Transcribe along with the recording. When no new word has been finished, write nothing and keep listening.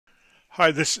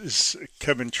Hi, this is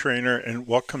Kevin Trainer, and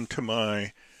welcome to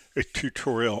my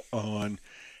tutorial on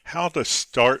how to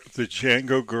start the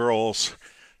Django Girls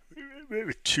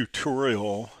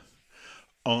tutorial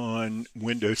on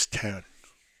Windows 10.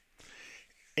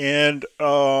 And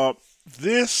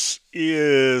this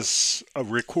is a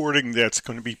recording that's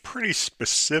going to be pretty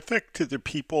specific to the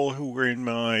people who were in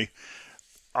my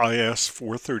IS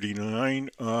 439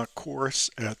 course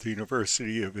at the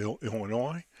University of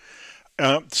Illinois.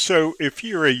 So if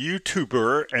you're a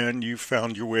YouTuber and you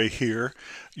found your way here,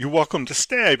 you're welcome to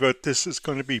stay, but this is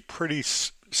going to be pretty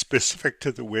specific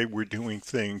to the way we're doing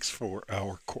things for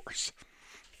our course.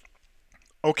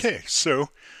 Okay, so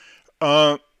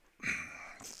uh,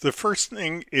 the first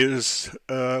thing is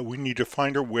we need to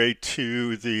find our way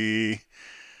to the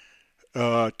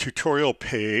tutorial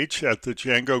page at the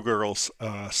Django Girls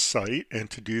site,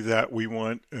 and to do that we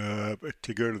want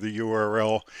to go to the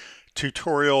URL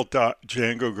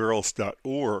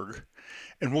tutorial.djangogirls.org,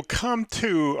 and we'll come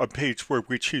to a page where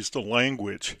we choose the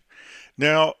language.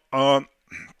 Now, I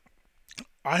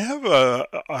have a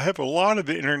lot of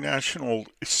international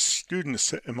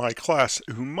students in my class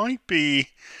who might be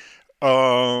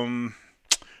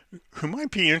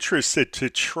interested to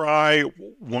try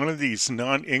one of these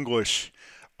non-English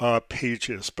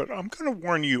pages, but I'm going to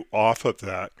warn you off of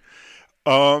that.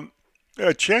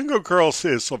 Django Girls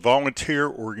is a volunteer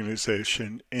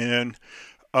organization, and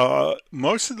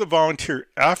most of the volunteer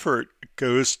effort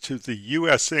goes to the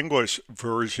U.S. English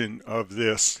version of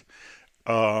this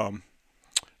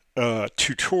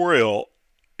tutorial,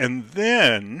 and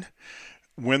then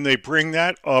when they bring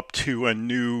that up to a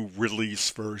new release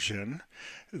version,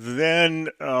 then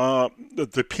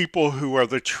the people who are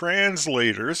the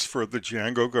translators for the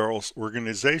Django Girls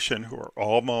organization, who are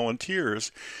all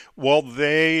volunteers, well,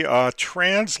 they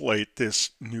translate this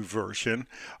new version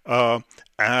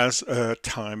as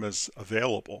time is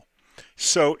available.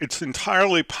 So it's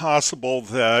entirely possible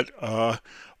that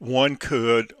one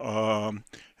could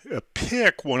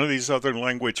pick one of these other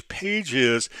language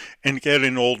pages and get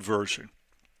an old version.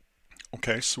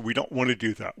 Okay, so we don't want to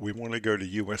do that. We want to go to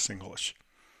U.S. English.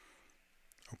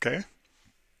 Okay,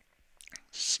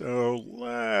 so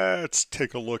let's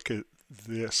take a look at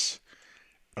this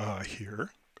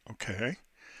here. Okay.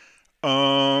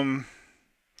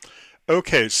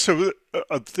 Okay, so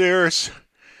there's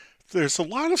a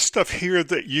lot of stuff here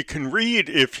that you can read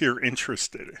if you're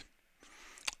interested in.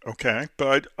 Okay,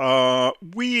 but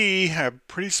we have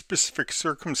pretty specific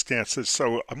circumstances,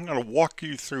 so I'm going to walk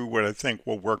you through what I think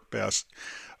will work best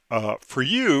for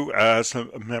you as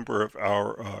a member of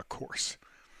our course.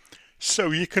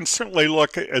 So you can certainly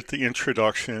look at the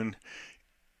introduction.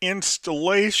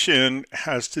 Installation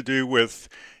has to do with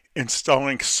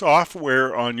installing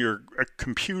software on your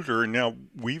computer. Now,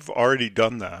 we've already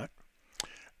done that.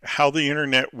 How the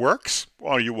internet works,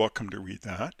 well, you're welcome to read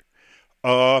that.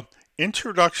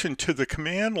 Introduction to the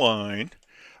command line.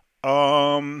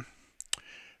 The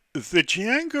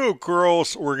Django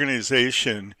Girls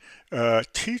organization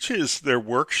teaches their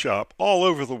workshop all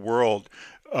over the world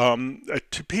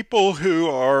to people who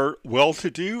are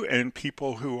well-to-do and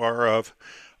people who are of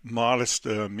modest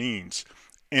means.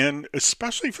 And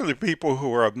especially for the people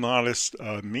who are of modest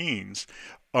means,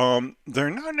 they're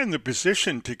not in the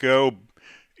position to go,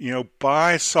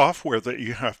 buy software that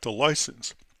you have to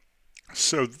license.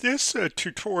 So this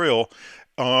tutorial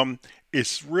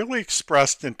is really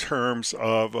expressed in terms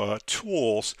of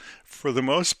tools, for the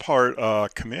most part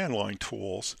command line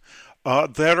tools,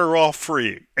 that are all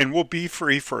free and will be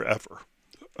free forever.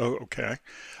 Okay.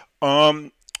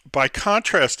 By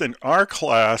contrast, in our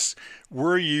class,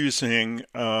 we're using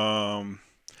PyCharm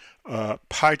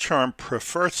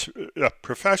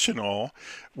Professional,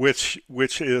 which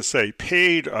is a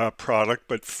paid product,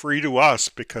 but free to us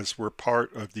because we're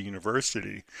part of the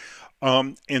university.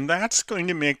 And that's going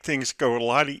to make things go a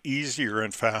lot easier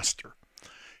and faster.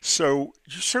 So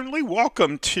you're certainly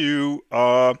welcome to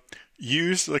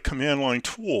use the command line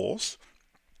tools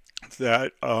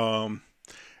that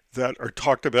that are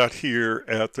talked about here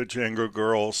at the Django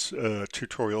Girls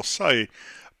tutorial site,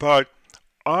 but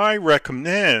I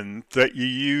recommend that you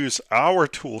use our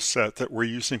tool set that we're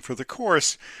using for the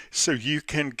course so you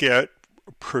can get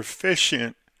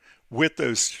proficient with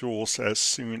those tools as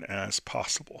soon as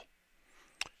possible.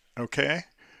 Okay,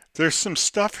 there's some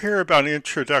stuff here about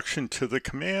introduction to the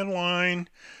command line.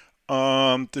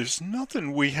 There's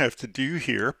nothing we have to do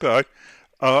here, but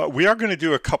we are going to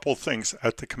do a couple things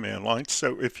at the command line.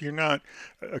 So if you're not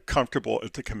comfortable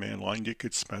at the command line, you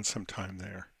could spend some time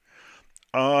there.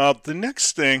 The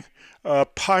next thing,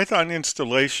 Python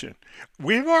installation.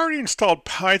 We've already installed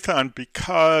Python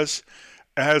because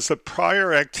as a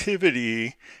prior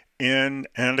activity in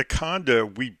Anaconda,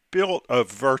 we built a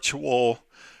virtual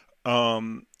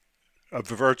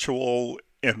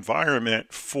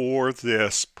environment for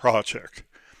this project.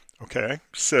 Okay,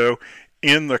 so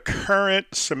in the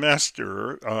current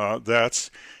semester, that's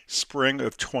spring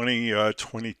of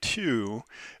 2022,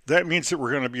 that means that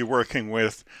we're going to be working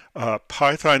with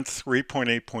Python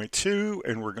 3.8.2,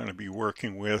 and we're going to be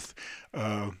working with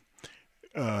Django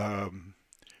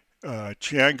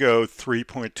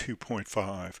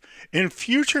 3.2.5. In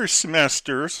future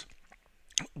semesters,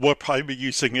 we'll probably be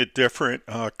using a different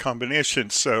combination.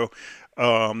 So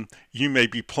you may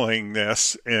be playing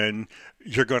this and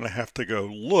you're going to have to go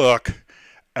look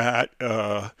at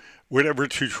whatever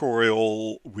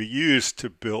tutorial we use to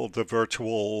build the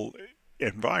virtual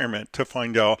environment to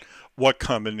find out what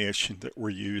combination that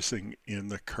we're using in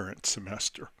the current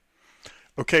semester.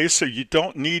 Okay, so you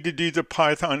don't need to do the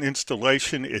Python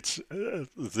installation. It's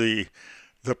the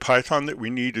Python that we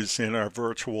need is in our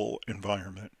virtual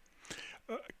environment.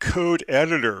 Code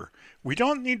editor. We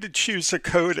don't need to choose a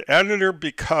code editor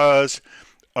because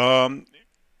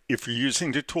if you're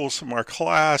using the tools from our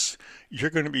class, you're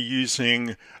going to be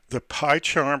using the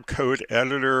PyCharm code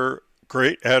editor,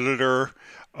 great editor,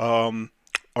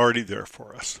 already there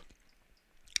for us.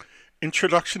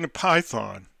 Introduction to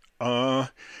Python.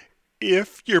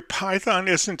 If your Python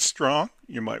isn't strong,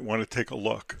 you might want to take a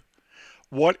look.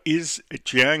 What is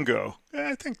Django?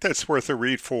 I think that's worth a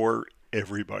read for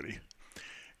everybody.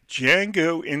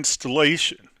 Django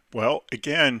installation. Well,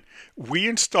 again, we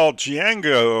installed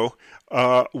Django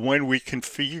when we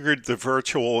configured the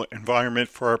virtual environment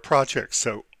for our project,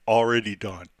 so already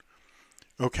done.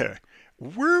 Okay,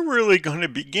 we're really going to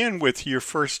begin with your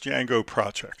first Django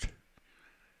project.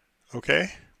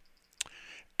 Okay,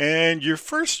 and your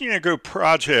first Django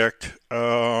project,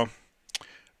 let's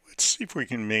see if we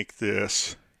can make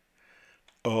this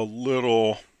a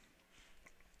little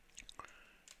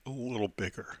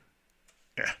bigger.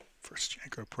 Yeah, first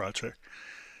Django project.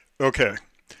 Okay,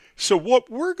 so what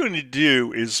we're going to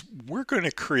do is we're going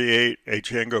to create a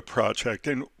Django project.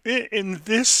 And in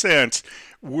this sense,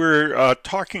 we're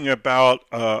talking about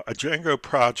a Django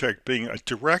project being a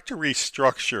directory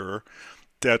structure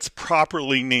that's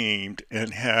properly named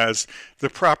and has the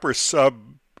proper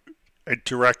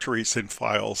subdirectories and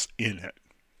files in it.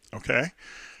 Okay,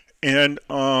 and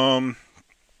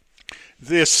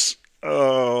this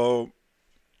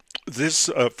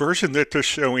version that they're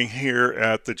showing here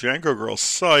at the Django Girls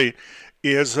site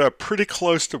is pretty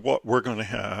close to what we're going to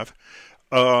have.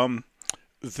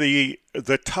 The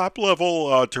top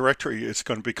level directory is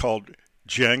going to be called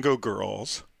Django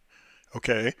Girls.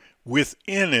 Okay,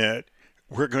 within it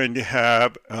we're going to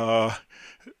have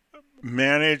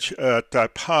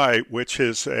manage.py, which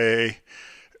is a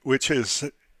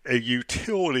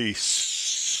utility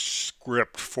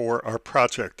script for our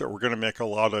project that we're going to make a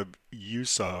lot of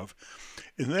use of.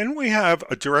 And then we have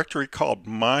a directory called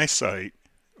my site,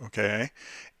 okay,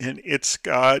 and it's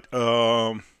got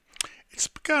a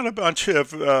bunch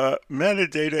of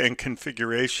metadata and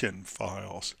configuration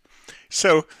files.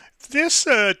 So this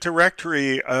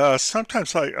directory,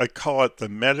 sometimes I call it the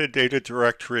metadata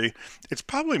directory. It's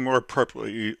probably more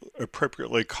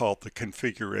appropriately called the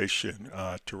configuration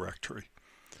directory.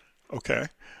 Okay.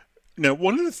 Now,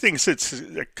 one of the things that's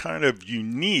kind of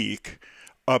unique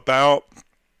about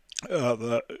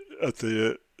the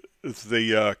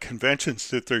conventions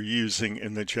that they're using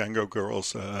in the Django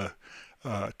Girls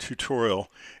tutorial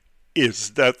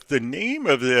is that the name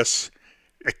of this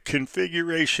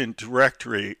configuration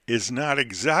directory is not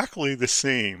exactly the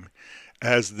same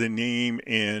as the name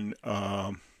in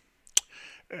the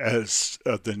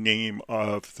name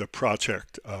of the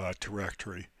project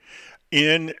directory.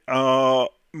 In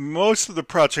most of the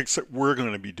projects that we're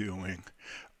going to be doing,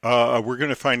 we're going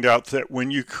to find out that when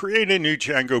you create a new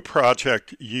Django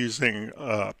project using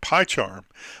PyCharm,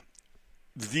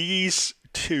 these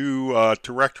two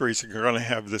directories are going to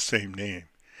have the same name.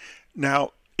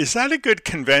 Now, is that a good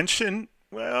convention?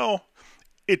 Well,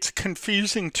 it's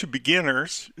confusing to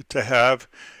beginners to have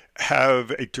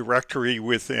a directory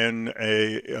within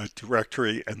a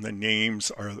directory and the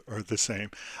names are the same.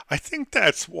 I think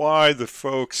that's why the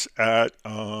folks at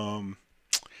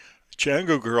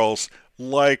Django Girls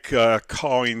like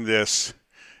calling this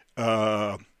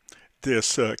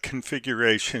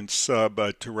configuration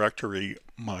subdirectory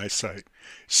my site.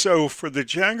 So for the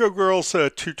Django Girls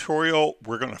tutorial,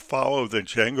 we're going to follow the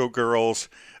Django Girls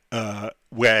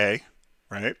way.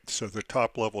 Right, so the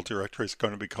top level directory is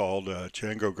going to be called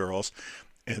Django Girls,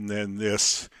 and then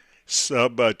this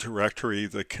subdirectory,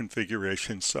 the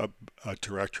configuration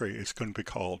subdirectory, is going to be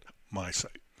called my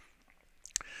site.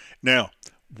 Now,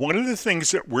 one of the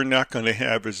things that we're not going to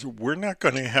have is we're not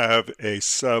going to have a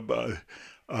sub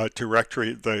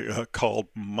directory called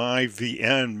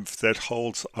myVM that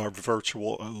holds our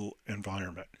virtual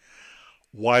environment.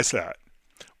 Why is that?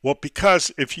 Well,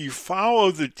 because if you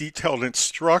follow the detailed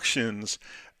instructions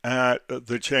at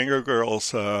the Django Girls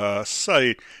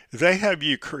site, they have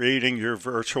you creating your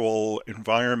virtual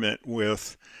environment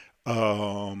with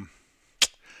um,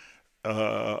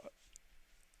 uh,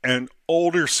 an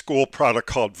older school product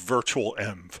called Virtual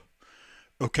Env.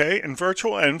 Okay, and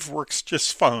Virtual Env works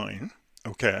just fine.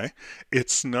 Okay,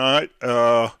 it's not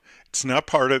it's not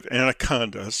part of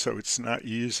Anaconda, so it's not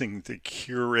using the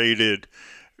curated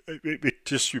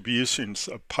distributions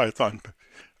of Python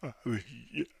uh,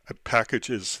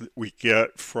 packages that we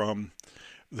get from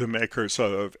the makers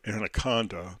of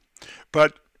Anaconda.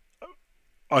 But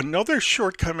another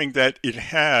shortcoming that it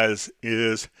has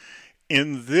is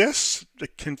in this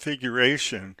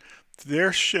configuration,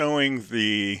 they're showing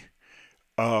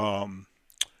um,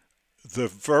 the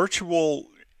virtual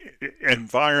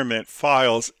environment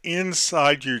files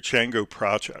inside your Django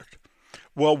project.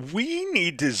 Well, we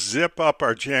need to zip up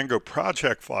our Django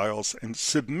project files and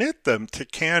submit them to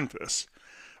Canvas.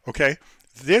 Okay,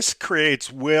 this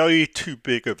creates way too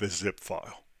big of a zip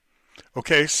file.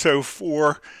 Okay, so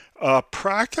for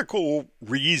practical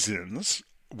reasons,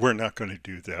 we're not going to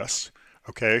do this.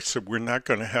 Okay, so we're not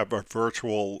going to have our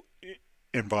virtual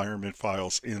environment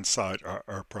files inside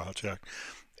our project.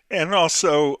 And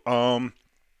also,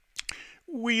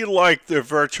 we like the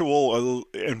virtual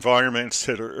environments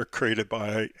that are created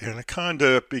by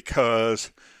Anaconda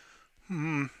because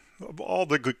of all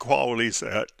the good qualities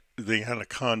that the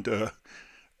Anaconda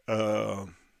uh,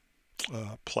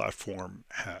 platform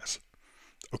has.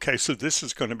 Okay, so this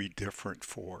is going to be different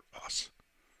for us.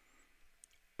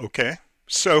 Okay,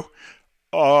 so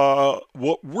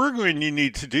what we're going to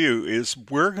need to do is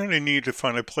we're going to need to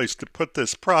find a place to put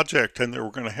this project, and then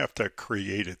we're going to have to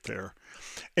create it there.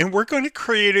 And we're going to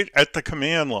create it at the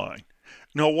command line.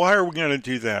 Now, why are we going to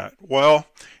do that? Well,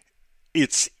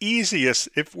 it's easiest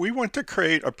if we want to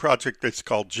create a project that's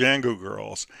called Django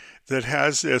Girls that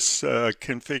has this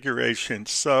configuration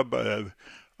sub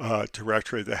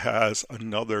directory that has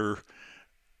another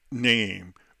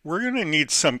name. We're going to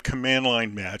need some command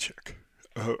line magic.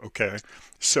 Okay,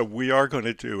 so we are going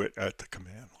to do it at the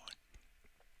command line.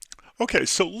 Okay,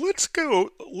 so let's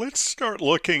start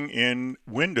looking in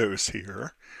Windows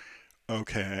here.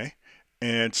 Okay,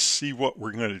 and see what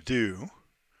we're going to do.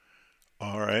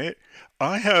 All right,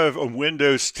 I have a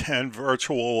Windows 10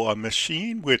 virtual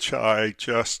machine, which I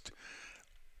just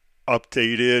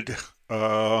updated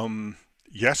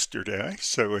yesterday,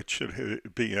 so it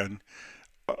should be an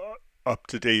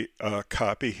up-to-date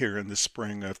copy here in the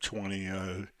spring of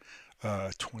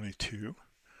 2022.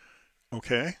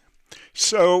 Okay,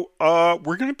 so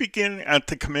we're going to begin at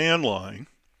the command line.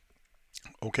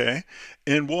 Okay,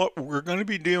 and what we're going to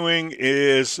be doing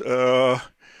is we're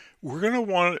going to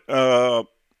want a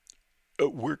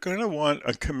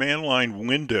command line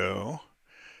window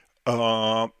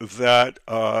that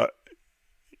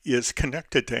is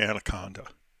connected to Anaconda.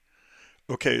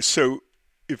 Okay, so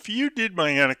if you did my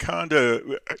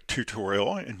Anaconda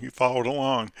tutorial and you followed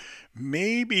along,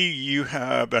 maybe you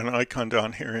have an icon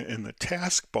down here in the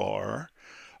taskbar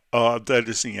that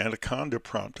is the Anaconda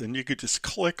prompt, and you could just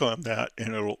click on that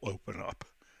and it'll open up.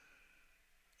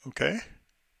 Okay?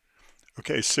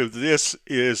 Okay, so this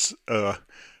is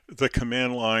the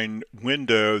command line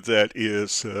window that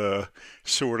is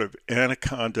sort of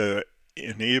Anaconda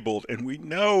enabled, and we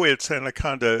know it's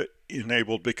Anaconda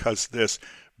enabled because this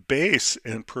base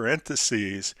in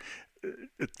parentheses,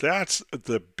 that's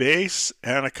the base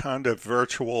Anaconda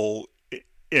virtual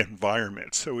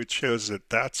environment, so it shows that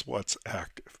that's what's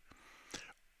active.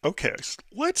 Okay, so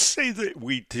let's say that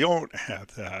we don't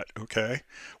have that, okay?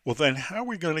 Well then how are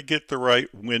we going to get the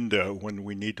right window when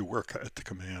we need to work at the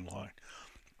command line?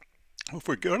 If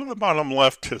we go to the bottom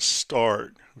left to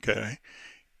start, okay,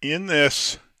 in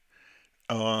this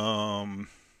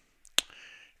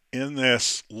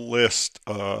list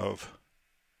of,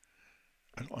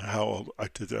 I don't know how I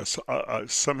did this,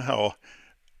 somehow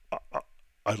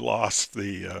I lost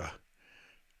the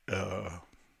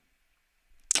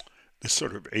this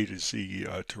sort of A to Z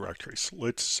directory. So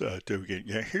let's do it again.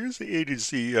 Yeah, here's the A to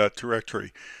Z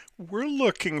directory. We're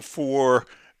looking for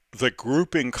the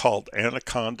grouping called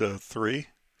Anaconda 3.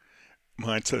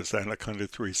 Mine says Anaconda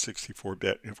 3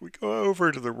 64-bit. If we go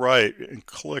over to the right and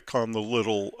click on the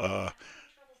little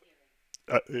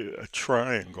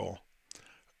triangle,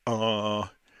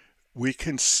 we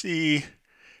can see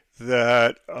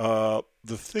that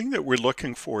the thing that we're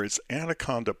looking for is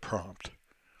Anaconda prompt.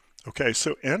 Okay,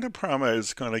 so Endoprama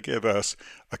is going to give us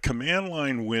a command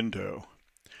line window.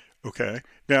 Okay,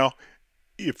 now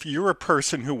if you're a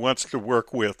person who wants to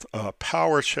work with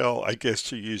PowerShell, I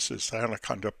guess you use this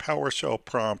Anaconda PowerShell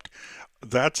prompt.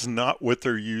 That's not what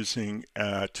they're using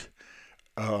at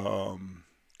um,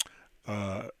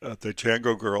 the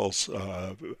Django Girls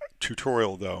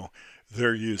tutorial, though.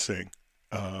 They're using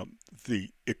the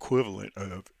equivalent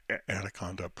of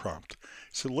Anaconda prompt.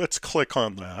 So let's click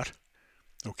on that.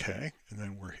 Okay, and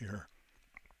then we're here.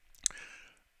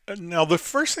 Now, the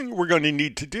first thing we're going to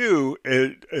need to do,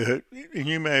 and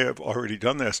you may have already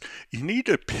done this, you need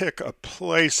to pick a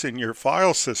place in your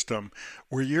file system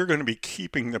where you're going to be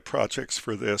keeping the projects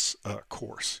for this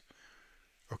course.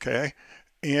 Okay,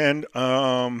 and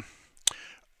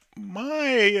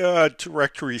my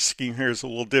directory scheme here is a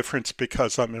little different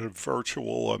because I'm in a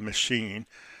virtual machine.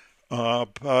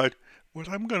 But what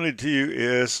I'm going to do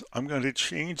is I'm going to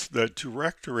change the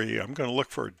directory. I'm going to look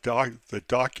for the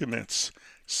documents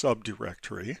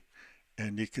subdirectory,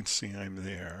 and you can see I'm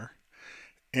there.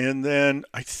 And then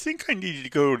I think I need to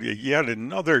go to yet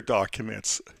another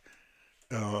documents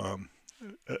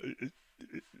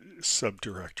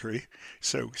subdirectory.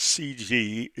 So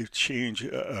CG, change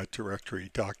directory,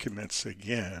 documents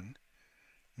again.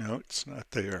 No, it's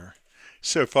not there.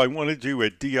 So if I want to do a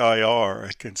dir,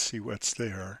 I can see what's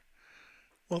there.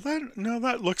 Well,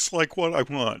 that looks like what I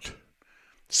want.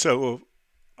 So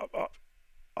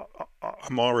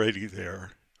I'm already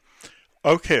there.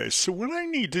 Okay, so what I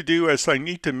need to do is I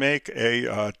need to make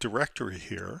a directory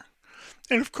here.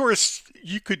 And of course,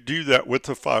 you could do that with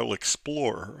the File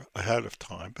Explorer ahead of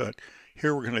time, but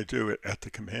here we're going to do it at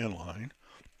the command line.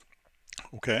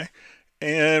 Okay,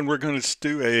 and we're going to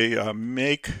do a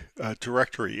make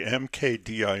directory,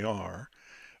 mkdir,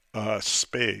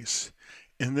 space,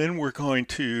 and then we're going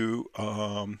to,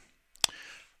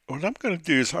 what I'm going to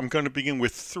do is I'm going to begin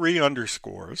with 3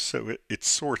 underscores, so it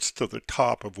sorts to the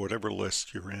top of whatever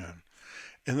list you're in.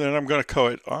 And then I'm going to call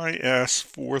it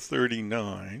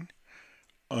IS439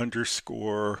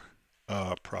 underscore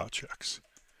projects.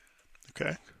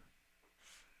 Okay.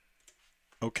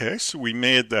 Okay, so we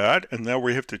made that, and now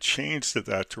we have to change to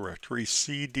that directory,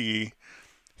 cd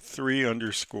 3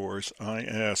 underscores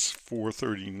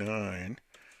IS439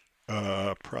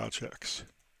 projects.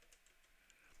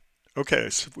 Okay,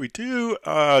 so if we do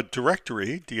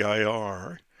directory,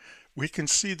 dir, we can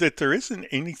see that there isn't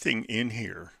anything in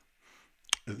here.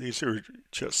 These are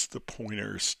just the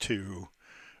pointers to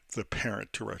the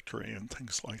parent directory and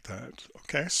things like that.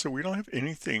 Okay, so we don't have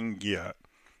anything yet.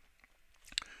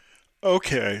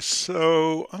 Okay,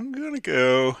 so I'm going to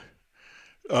go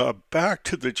back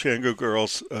to the Django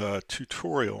Girls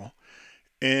tutorial,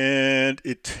 and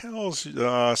it tells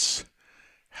us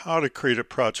how to create a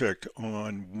project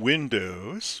on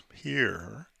Windows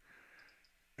here.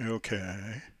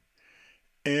 Okay,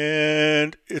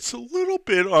 and it's a little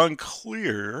bit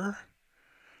unclear,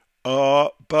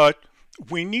 but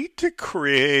we need to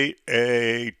create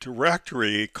a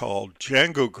directory called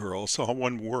Django Girls, all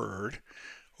one word.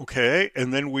 Okay,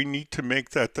 and then we need to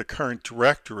make that the current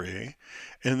directory,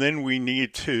 and then we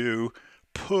need to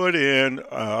put in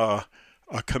a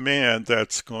command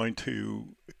that's going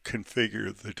to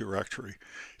configure the directory.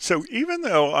 So even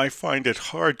though I find it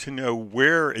hard to know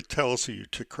where it tells you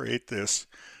to create this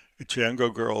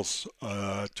Django Girls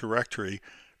directory,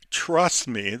 trust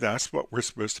me, that's what we're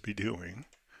supposed to be doing.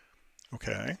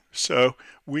 Okay, so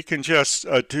we can just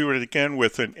do it again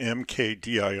with an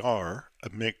mkdir, a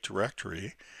make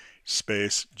directory,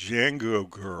 space Django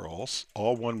Girls,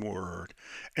 all one word,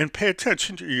 and pay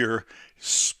attention to your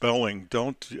spelling.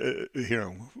 Don't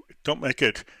don't make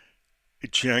it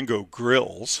Django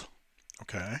Grills.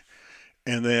 Okay,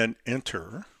 and then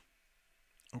enter.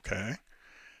 Okay,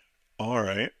 all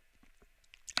right.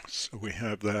 So we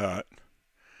have that,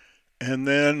 and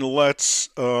then let's.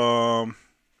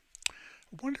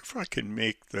 I wonder if I can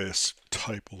make this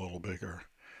type a little bigger.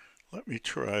 Let me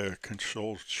try a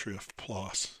Control-Shift+.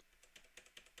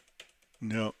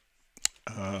 No,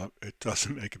 it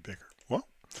doesn't make it bigger. Well,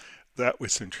 that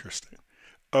was interesting.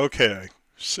 Okay,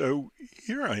 so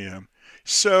here I am.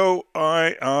 So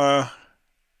I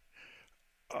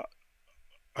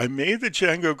made the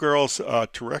Django Girls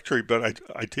directory, but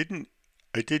I didn't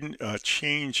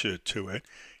change it to it.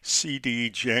 CD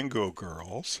Django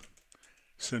Girls.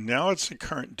 So now it's the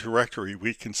current directory.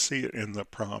 We can see it in the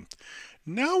prompt.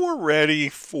 Now we're ready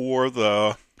for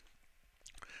this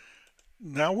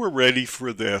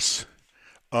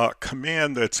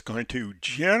command that's going to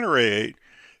generate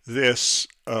this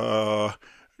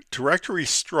directory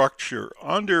structure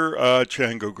under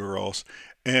Django Girls,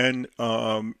 and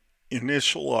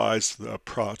initialize the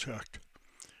project.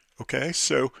 Okay,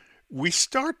 so we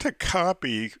start to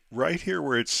copy right here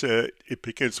where it said it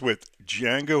begins with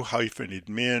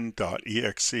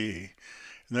Django-admin.exe, and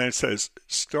then it says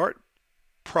start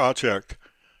project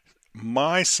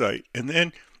my site, and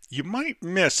then you might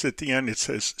miss at the end it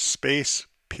says space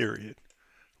period.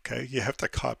 Okay, you have to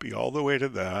copy all the way to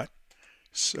that.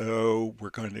 So we're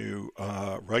going to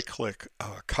right click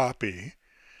copy,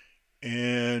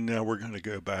 and now we're going to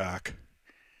go back,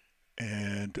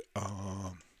 and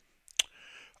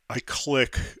I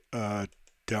click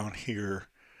down here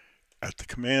at the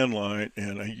command line,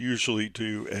 and I usually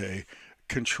do a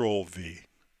Control V.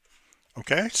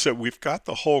 Okay, so we've got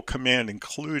the whole command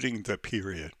including the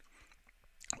period.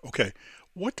 Okay,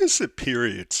 what does the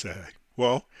period say?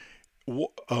 Well,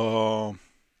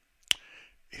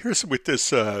 here's what this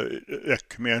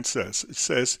command says. It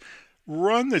says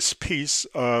run this piece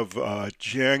of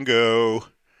Django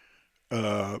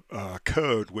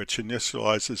code which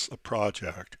initializes the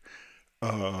project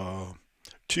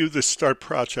to the start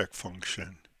project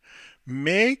function.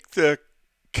 Make the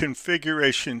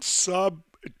configuration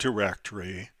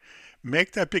subdirectory,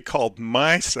 make that be called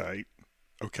my site.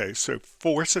 Okay, so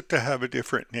force it to have a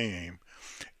different name,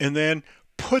 and then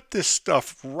put this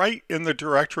stuff right in the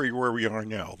directory where we are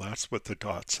now. That's what the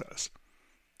dot says.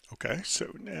 Okay,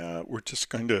 so now we're just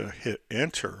going to hit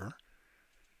enter.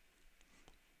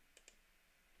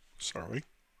 Sorry,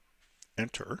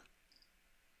 enter.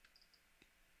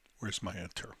 Where's my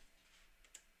enter?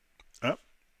 Oh,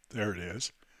 there it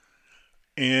is.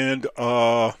 And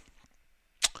oh,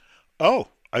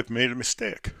 I've made a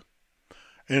mistake.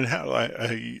 And how do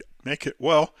I make it?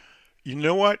 Well, you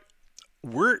know what?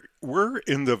 We're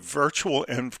in the virtual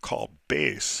env called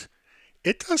base.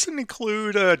 It doesn't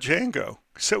include Django.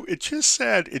 So it just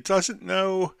said it doesn't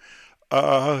know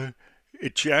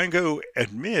Django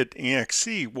admit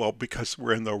exe. Well, because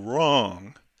we're in the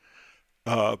wrong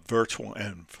virtual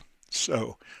env.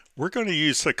 So we're going to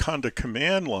use the conda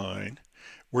command line.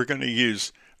 We're going to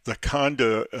use the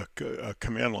conda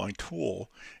command line tool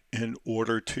in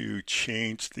order to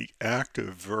change the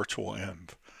active virtual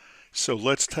env. So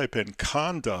let's type in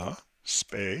conda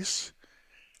space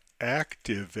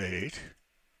activate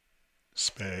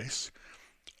space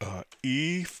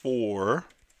E for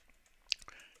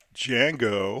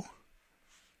Django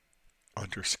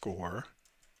underscore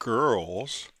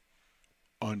girls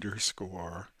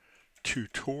underscore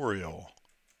tutorial,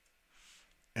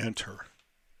 enter.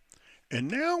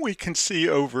 And now we can see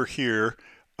over here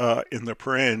in the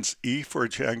parens E for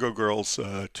Django girls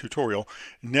tutorial.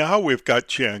 Now we've got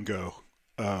Django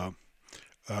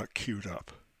queued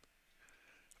up.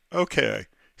 Okay,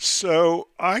 so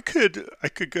I could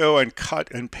go and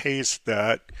cut and paste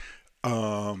that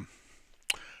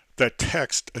that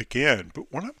text again,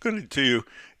 but what I'm going to do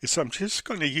is I'm just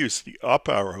going to use the up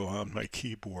arrow on my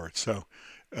keyboard. So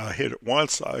I hit it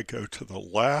once, I go to the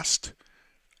last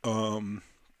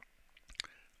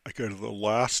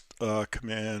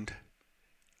command,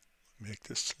 make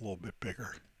this a little bit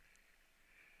bigger.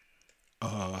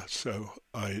 So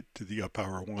I did the up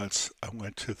arrow once, I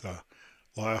went to the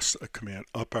last command,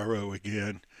 up arrow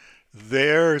again.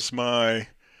 There's my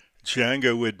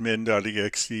Django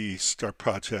admin.exe start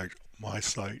project my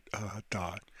site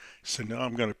dot. So now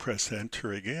I'm going to press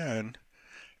enter again,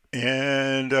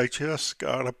 and I just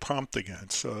got a prompt again,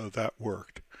 so that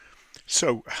worked.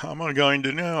 So how am I going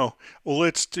to know? Well,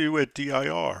 let's do a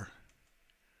dir.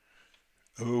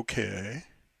 Okay.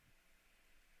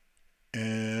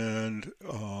 And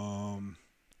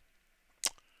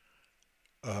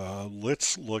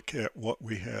let's look at what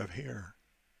we have here.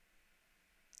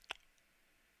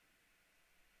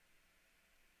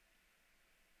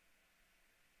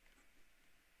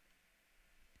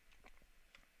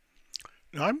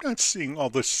 Now, I'm not seeing all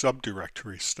the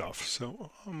subdirectory stuff,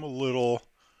 so I'm a little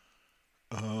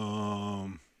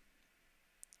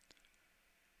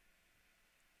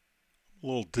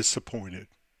disappointed.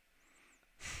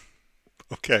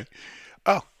 Okay.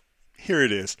 Oh, here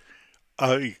it is.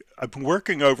 I've been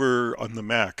working over on the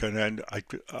Mac, and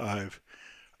I've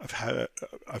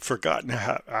forgotten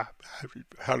how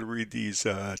to read these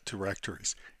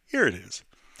directories. Here it is.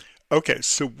 Okay,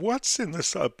 so what's in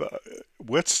this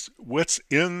what's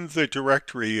in the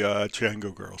directory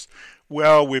Django girls?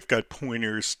 Well, we've got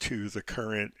pointers to the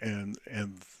current and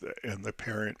the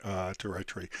parent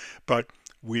directory, but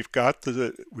we've got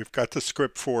the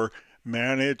script for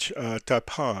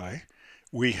manage.py.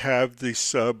 We have the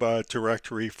sub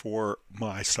directory for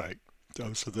my site.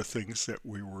 Those are the things that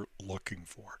we were looking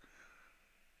for.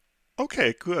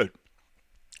 Okay, good.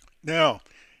 Now,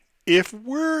 If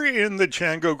we're in the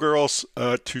Django Girls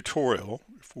tutorial,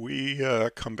 if we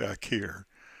come back here,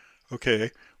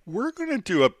 okay, we're going to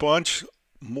do a bunch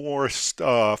more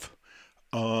stuff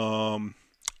um,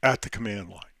 at the command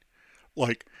line.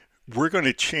 Like, we're going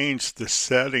to change the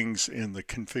settings in the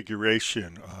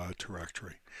configuration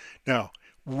directory. Now,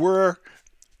 we're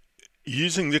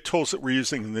using the tools that we're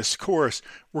using in this course.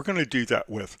 We're going to do that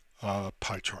with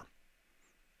PyCharm.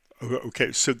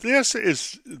 Okay, so this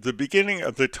is the beginning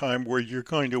of the time where you're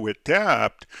going to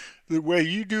adapt the way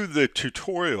you do the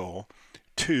tutorial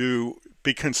to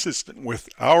be consistent with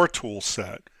our tool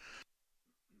set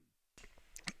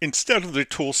instead of the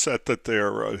tool set that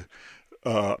they're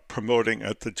promoting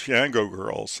at the Django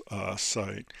Girls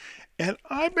site. And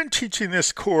I've been teaching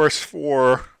this course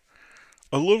for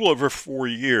a little over 4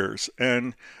 years,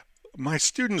 and my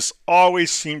students always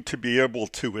seem to be able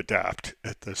to adapt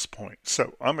at this point.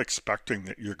 So I'm expecting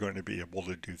that you're going to be able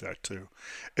to do that too.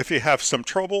 If you have some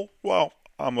trouble, well,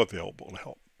 I'm available to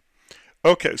help.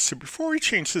 Okay, so before we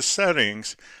change the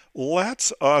settings,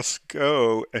 let's us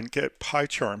go and get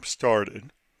PyCharm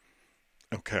started.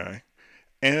 Okay,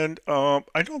 and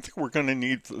I don't think we're going to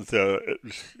need the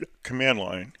command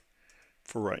line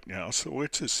for right now. So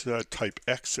let's just type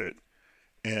exit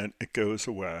and it goes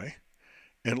away.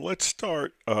 And let's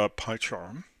start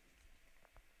PyCharm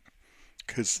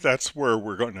because that's where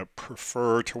we're going to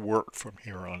prefer to work from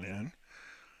here on in.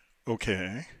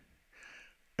 Okay.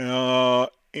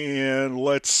 And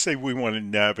let's say we want to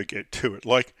navigate to it.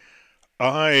 Like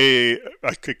I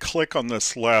could click on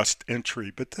this last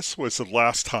entry, but this was the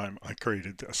last time I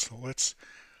created this. So let's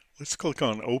click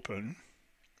on open.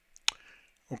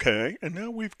 Okay, and now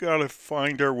we've got to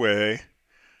find our way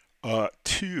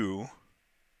to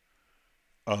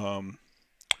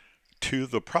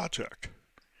the project.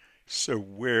 So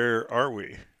where are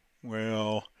we?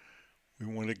 Well, we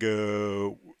want to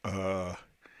go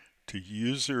to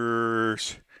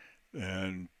users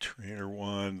and trainer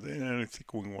one. Then I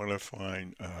think we want to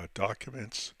find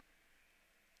documents,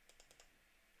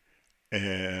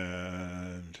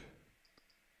 and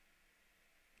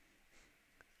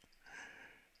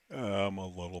I'm a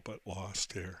little bit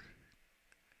lost here.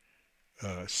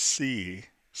 C,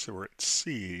 so we're at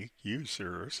C,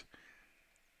 users,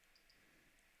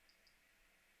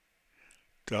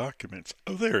 documents.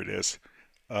 Oh, there it is.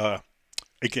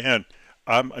 Again,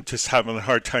 I'm just having a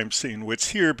hard time seeing what's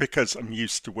here because I'm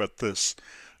used to what this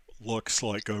looks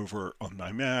like over on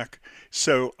my Mac.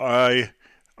 So I'm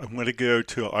going to go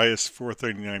to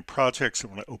IS439 projects. I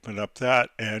want to open up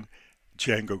that and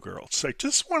Django Girls. So I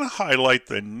just want to highlight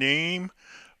the name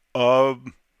of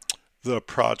the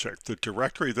project, the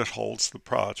directory that holds the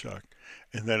project,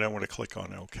 and then I want to click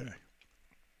on OK.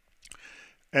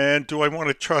 And do I want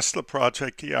to trust the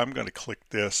project? Yeah, I'm going to click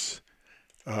this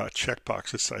checkbox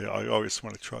to say I always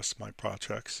want to trust my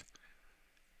projects,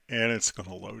 and it's going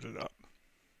to load it up.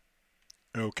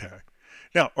 Okay.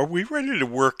 Now, are we ready to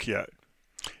work yet?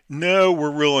 No, we're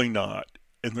really not.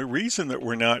 And the reason that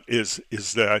we're not is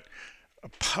that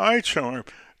PyCharm,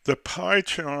 the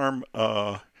PyCharm,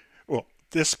 well,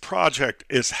 this project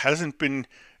hasn't been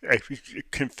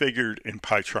configured in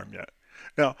PyCharm yet.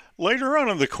 Now, later on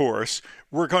in the course,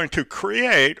 we're going to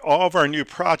create all of our new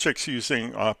projects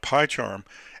using PyCharm,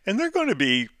 and they're going to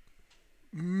be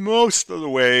most of the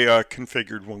way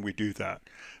configured when we do that.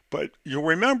 But you'll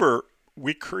remember,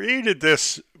 we created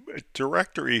this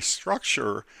directory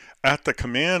structure at the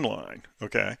command line,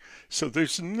 okay? So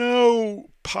there's no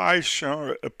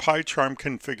PyCharm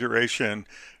configuration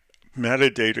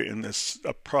metadata in this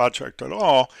project at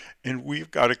all, and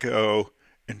we've got to go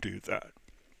and do that.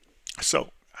 So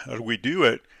how do we do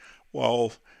it?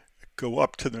 Well, go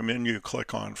up to the menu,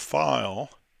 click on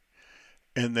File,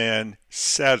 and then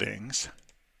Settings,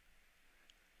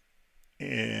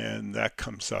 and that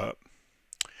comes up.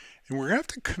 And we're going to have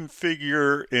to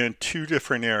configure in two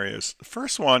different areas. The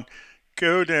first one,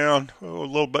 go down a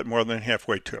little bit more than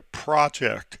halfway to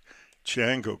Project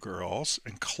Django Girls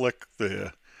and click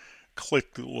the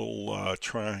little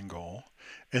triangle.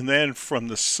 And then from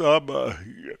the sub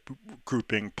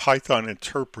grouping Python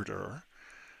interpreter,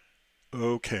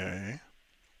 okay.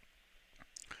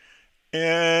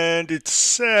 And it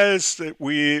says that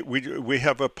we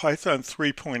have a Python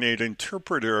 3.8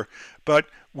 interpreter, but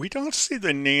we don't see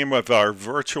the name of our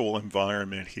virtual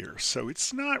environment here. So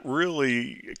it's not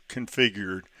really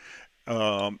configured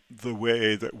the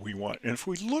way that we want. And if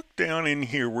we look down in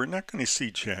here, we're not going to see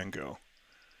Django.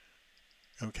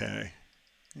 Okay.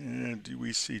 And do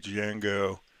we see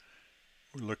Django?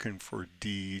 We're looking for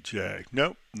DJ.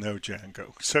 Nope, no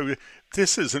Django. So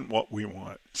this isn't what we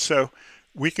want. So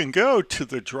we can go to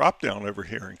the drop down over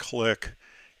here and click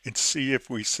and see if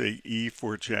we say E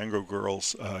for Django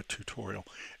Girls tutorial.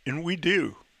 And we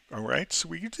do, all right? So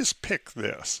we can just pick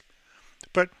this.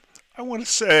 But I want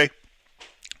to say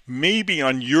maybe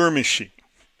on your machine,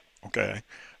 okay,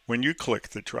 when you click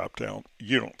the drop down,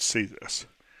 you don't see this.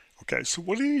 Okay, so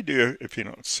what do you do if you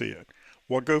don't see it?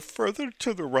 Well, go further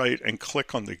to the right and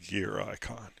click on the gear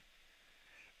icon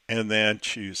and then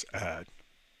choose add.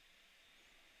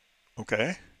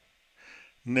 Okay.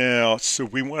 Now, so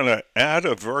we want to add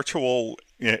a virtual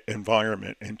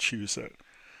environment and choose it.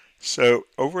 So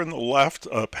over in the left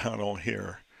panel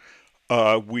here,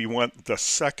 we want the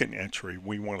second entry.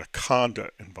 We want a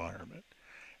conda environment.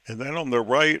 And then on the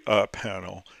right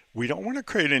panel, we don't want to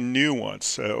create a new one.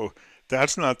 So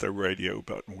that's not the radio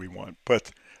button we want.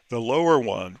 But the lower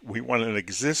one, we want an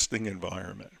existing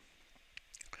environment.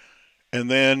 And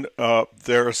then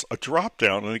there's a drop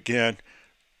down. And again,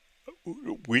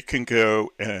 we can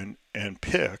go and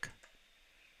pick,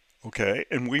 okay,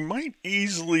 and we might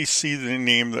easily see the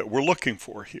name that we're looking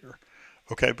for here,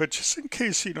 okay, but just in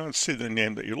case you don't see the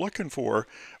name that you're looking for,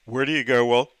 where do you go?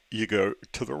 Well, you go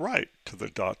to the right, to the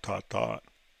dot, dot, dot,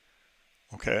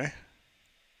 okay,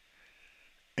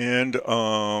 and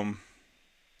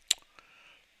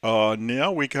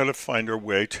now we got to find our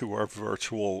way to our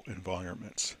virtual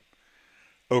environments.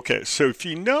 Okay, so if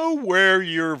you know where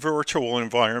your virtual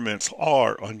environments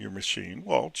are on your machine,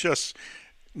 well, just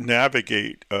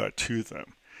navigate to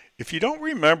them. If you don't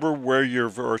remember where your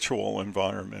virtual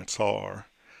environments are,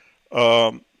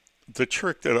 the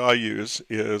trick that I use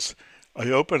is I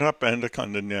open up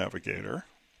Anaconda Navigator.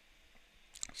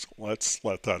 So let's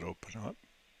let that open up.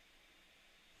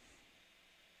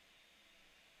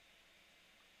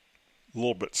 A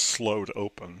little bit slow to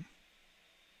open.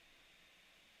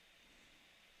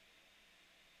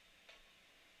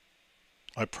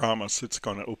 I promise it's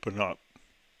going to open up.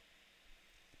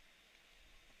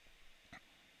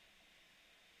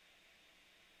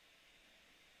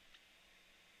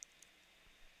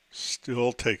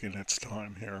 Still taking its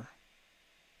time here.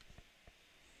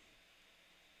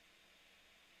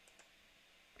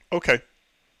 Okay,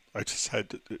 I just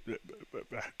had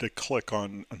to click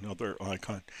on another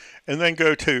icon and then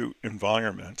go to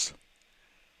environments.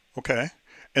 Okay,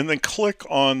 and then click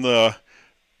on the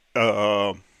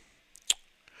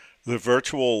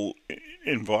virtual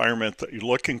environment that you're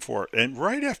looking for. And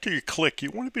right after you click, you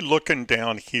want to be looking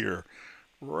down here,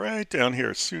 right down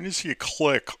here. As soon as you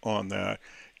click on that,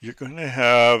 you're going to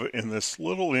have in this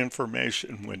little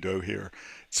information window here,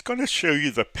 it's going to show you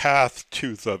the path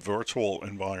to the virtual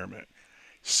environment.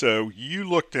 So you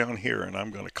look down here and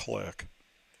I'm going to click.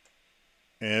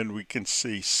 And we can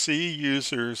see C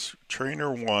users,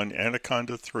 trainer 1,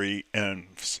 Anaconda 3,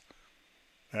 ENVs.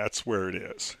 That's where it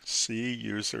is. C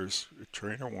users,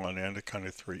 trainer 1,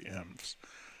 Anaconda 3, ENVs.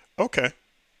 Okay,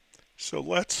 so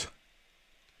let's,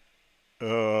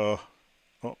 oh,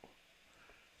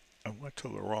 I went to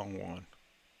the wrong one.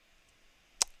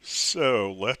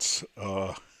 So let's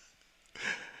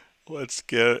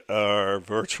get our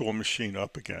virtual machine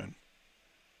up again.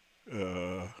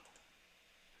 There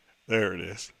it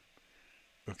is.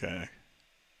 Okay.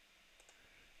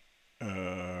 All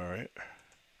right.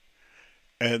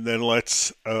 And then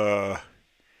let's, I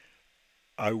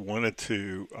wanted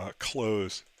to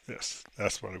close this.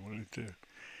 That's what I wanted to do.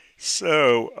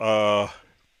 So,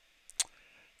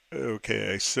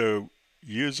 okay, so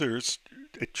users,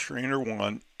 trainer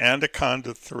 1,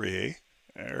 Anaconda 3,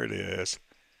 there it is.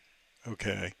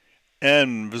 Okay,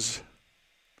 ENVs,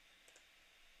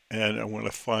 and I want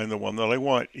to find the one that I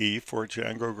want, E for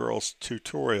Django Girls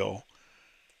tutorial.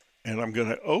 And I'm going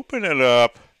to open it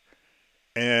up.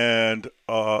 And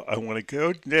I want to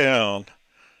go down,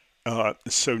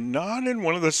 so not in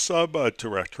one of the sub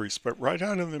directories, but right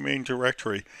out in the main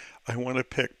directory, I want to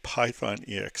pick Python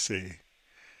exe.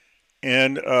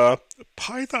 And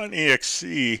Python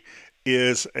exe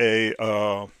is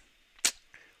a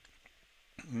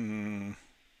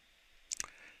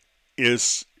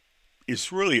is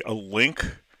really a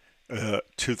link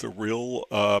to the real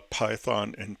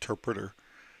Python interpreter.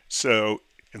 So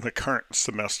in the current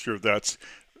semester, that's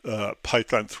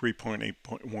Python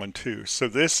 3.8.12. So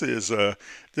this is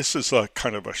a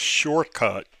kind of a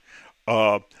shortcut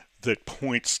that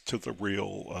points to the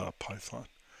real Python.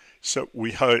 So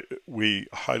we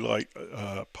highlight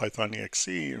Python exe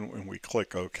and we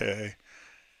click OK,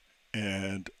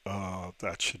 and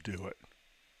that should do it.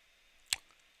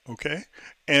 Okay,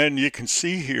 and you can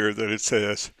see here that it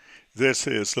says this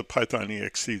is the Python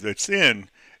exe that's in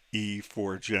E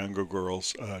for Django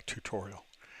Girls tutorial.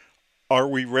 Are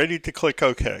we ready to click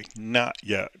OK? Not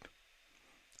yet.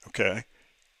 Okay.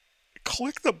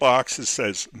 click the box that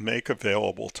says make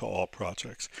available to all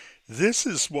projects. This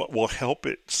is what will help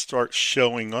it start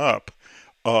showing up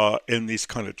in these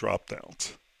kind of drop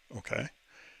downs. Okay,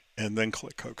 and then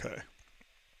click OK.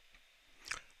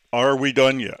 Are we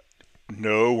done yet?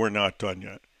 No, we're not done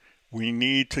yet. We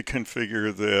need to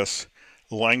configure this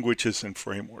languages and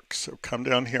frameworks. So come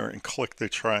down here and click the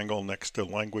triangle next to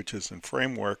languages and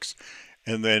frameworks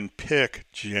and then pick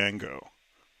Django.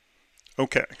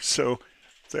 Okay, so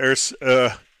there's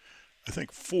I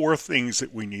think 4 things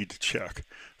that we need to check.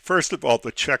 First of all,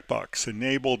 the checkbox,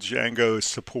 enable Django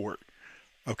support.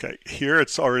 Okay, here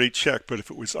it's already checked, but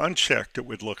if it was unchecked, it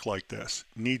would look like this.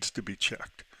 Needs to be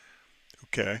checked.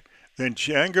 Okay, then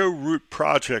Django root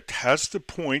project has to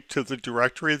point to the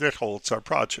directory that holds our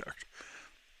project.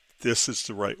 This is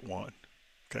the right one.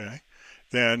 Okay,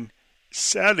 then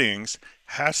settings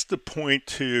has to point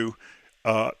to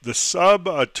the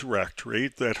sub directory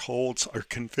that holds our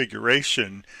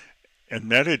configuration and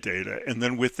metadata, and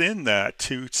then within that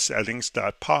to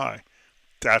settings.py.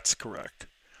 That's correct.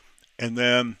 And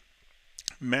then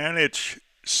manage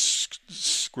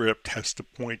script has to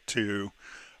point to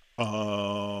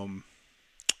the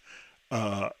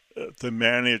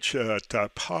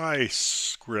manage.py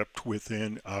script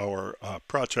within our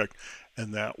project,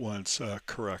 and that one's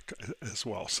correct as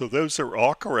well. So those are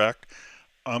all correct.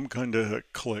 I'm going to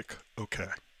click OK.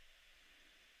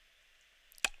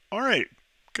 All right,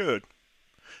 good.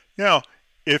 Now,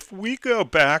 if we go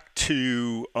back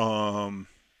to our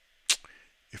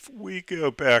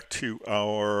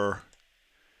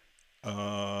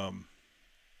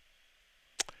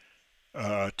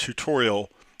tutorial,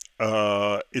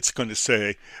 it's going to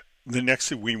say the next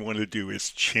thing we want to do is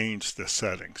change the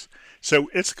settings. So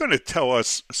it's going to tell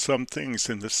us some things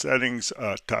in the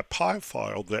settings.py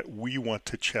file that we want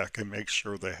to check and make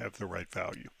sure they have the right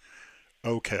value.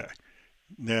 Okay,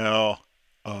 now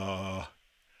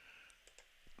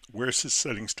where's the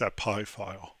settings.py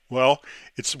file? Well,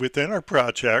 it's within our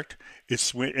project.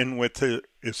 It's within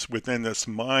this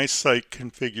my site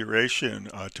configuration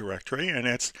directory, and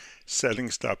it's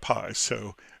settings.py.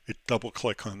 So double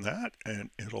click on that and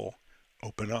it'll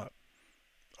open up.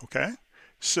 Okay,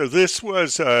 so this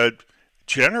was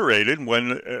generated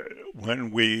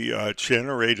when we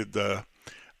generated the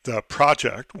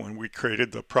project, when we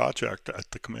created the project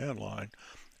at the command line.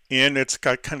 And it's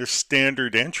got kind of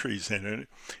standard entries in it.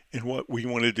 And what we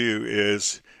want to do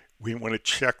is we want to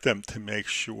check them to make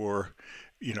sure,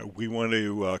 we want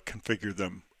to configure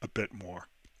them a bit more.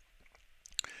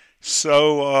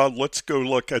 So let's go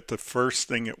look at the first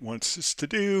thing it wants us to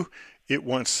do. It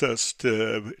wants us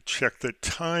to check the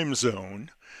time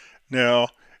zone. Now,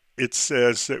 it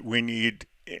says that we need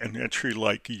an entry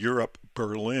like Europe,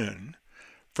 Berlin.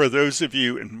 For those of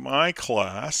you in my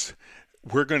class,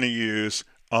 we're going to use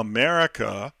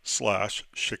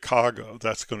America/Chicago.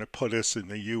 That's going to put us in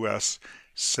the U.S.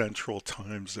 Central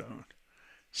Time Zone.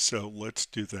 So let's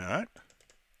do that.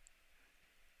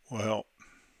 Well,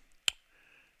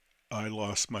 I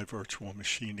lost my virtual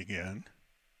machine again.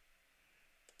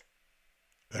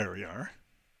 There we are.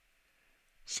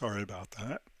 Sorry about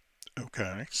that.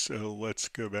 Okay, so let's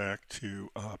go back to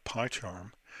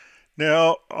PyCharm.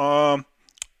 Now,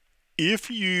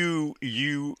 if you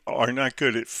are not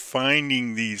good at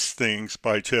finding these things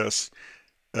by just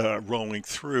rolling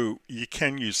through, you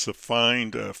can use the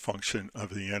find function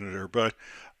of the editor, but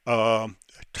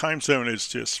time zone is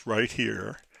just right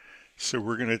here. So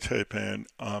we're going to type in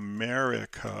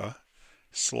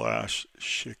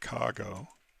America/Chicago.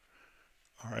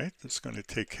 All right, that's going to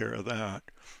take care of that.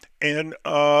 And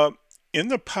in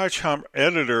the PyCharm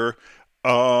editor,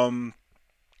 you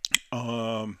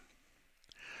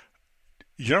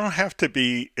don't have to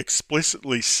be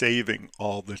explicitly saving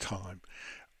all the time.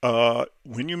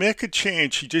 When you make a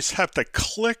change, you just have to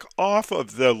click off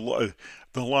of the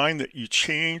line that you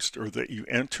changed or that you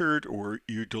entered or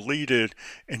you deleted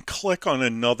and click on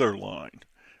another line.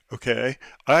 Okay,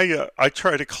 I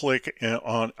try to click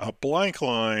on a blank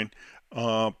line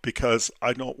because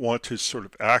I don't want to sort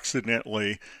of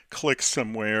accidentally click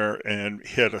somewhere and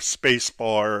hit a space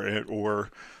bar or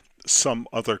some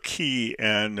other key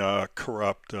and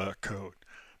corrupt code.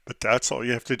 But that's all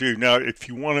you have to do. Now, if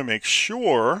you want to make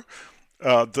sure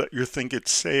that your thing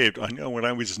gets saved, I know when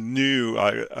I was new,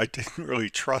 I didn't really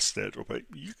trust it, but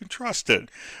you can trust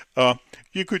it.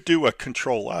 You could do a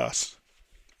Control S,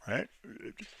 right?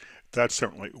 That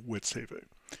certainly would save it.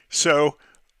 So,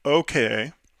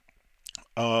 okay,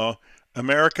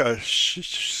 America,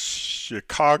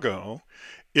 Chicago.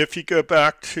 If you go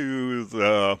back to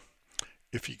the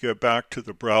if you go back to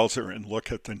the browser and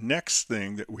look at the next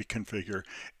thing that we configure,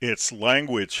 it's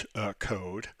language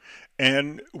code.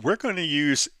 And we're going to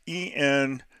use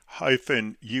EN-US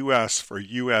for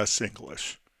US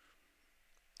English.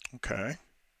 Okay.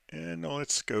 And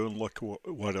let's go and look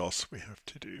what else we have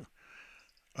to do.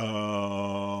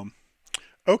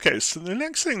 Okay, so the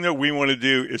next thing that we want to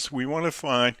do is we want to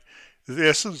find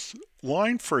this is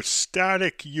line for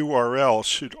static URL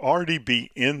should already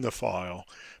be in the file,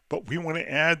 but we want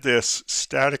to add this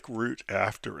static root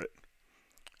after it.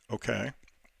 Okay,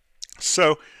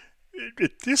 so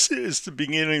this is the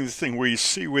beginning of the thing where you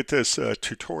see what this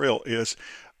tutorial is.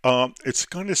 It's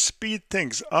going to speed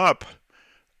things up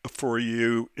for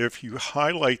you if you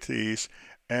highlight these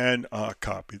and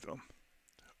copy them.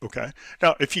 Okay,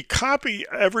 now if you copy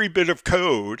every bit of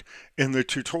code in the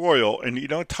tutorial and you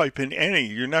don't type in any,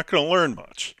 you're not going to learn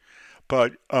much.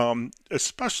 But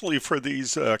especially for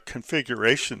these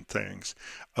configuration things,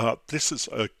 this is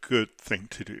a good thing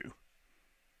to do.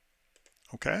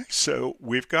 Okay, so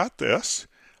we've got this.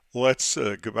 Let's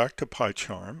go back to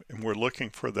PyCharm, and we're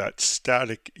looking for that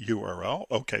static URL.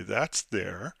 Okay, that's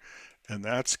there, and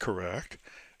that's correct.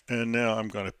 And now I'm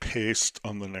going to paste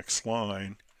on the next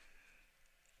line.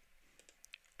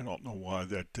 I don't know why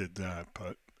that did that,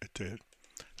 but it did.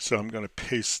 So I'm going to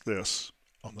paste this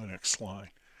on the next line.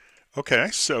 Okay,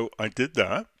 so I did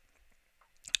that.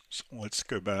 So let's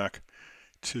go back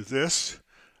to this.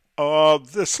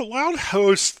 This allowed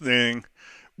host thing,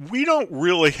 we don't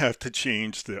really have to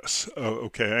change this.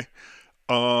 Okay.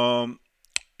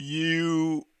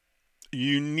 You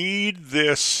need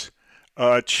this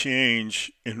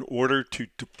change in order to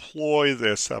deploy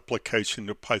this application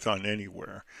to Python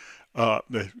Anywhere.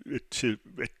 To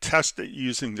test it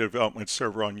using the development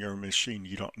server on your machine,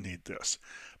 you don't need this.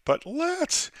 But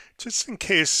let's, just in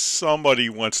case somebody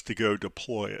wants to go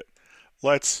deploy it,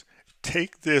 let's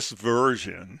take this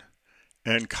version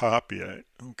and copy it.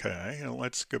 Okay, and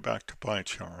let's go back to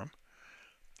PyCharm.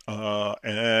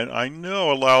 And I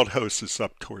know allowed host is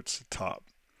up towards the top.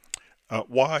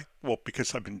 Why? Well,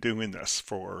 because I've been doing this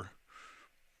for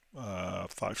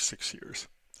 5-6 years.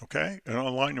 Okay, and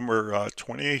on line number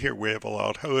 28 here, we have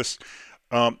allowed host.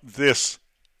 This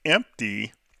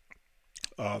empty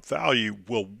value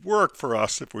will work for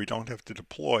us if we don't have to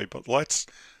deploy, but let's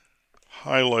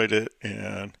highlight it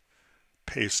and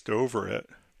paste over it.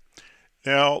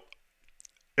 Now,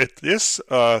 if this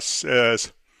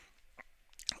says,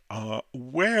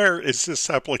 where is this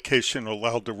application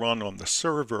allowed to run on the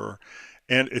server?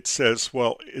 And it says,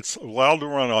 well, it's allowed to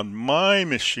run on my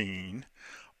machine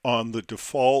on the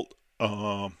default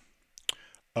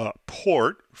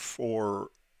port for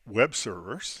web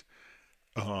servers.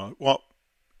 Well,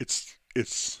 it's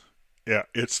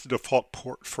the default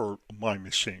port for my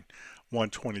machine,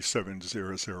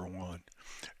 127.0.0.1.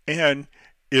 And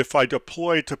if I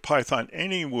deploy to Python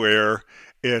Anywhere,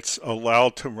 it's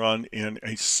allowed to run in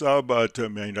a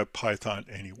subdomain of Python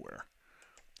Anywhere.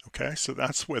 Okay, so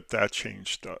that's what that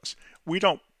change does. We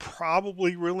don't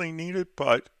probably really need it,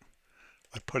 but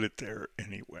I put it there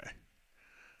anyway.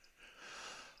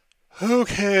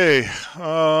 Okay,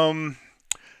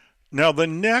 now the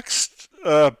next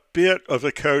bit of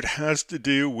the code has to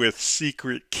do with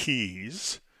secret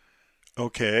keys.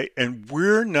 Okay, and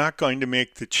we're not going to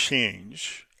make the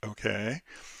change. Okay,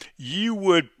 you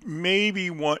would maybe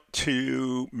want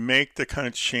to make the kind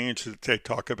of change that they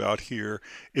talk about here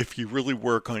if you really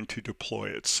were going to deploy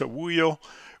it. So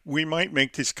we might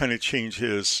make these kind of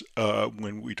changes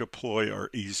when we deploy our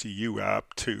EasyU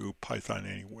app to Python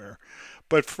Anywhere.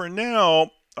 But for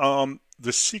now,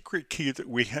 the secret key that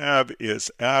we have is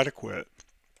adequate.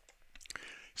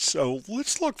 So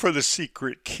let's look for the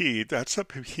secret key. That's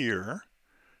up here.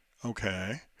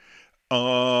 Okay.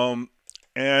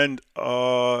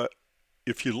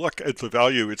 If you look at the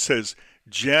value, it says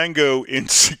Django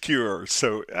insecure.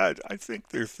 So I think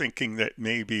they're thinking that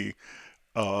maybe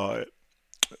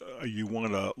you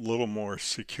want a little more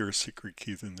secure secret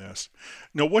key than this.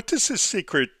 Now, what does this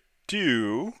secret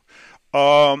do?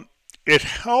 It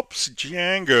helps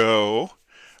Django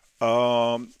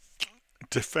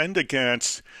defend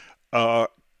against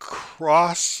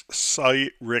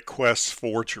cross-site request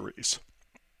forgeries.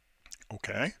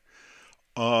 Okay.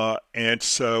 And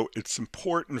so it's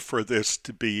important for this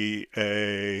to be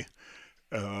a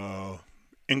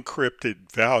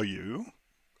encrypted value,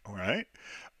 all right?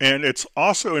 And it's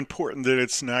also important that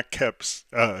it's not kept,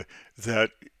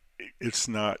 that it's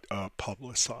not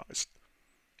publicized.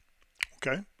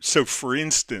 Okay, so for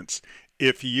instance,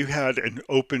 if you had an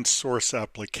open source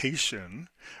application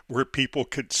where people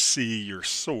could see your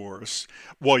source,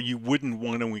 well, you wouldn't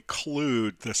want to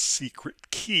include the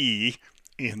secret key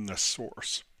in the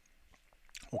source.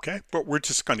 Okay, but we're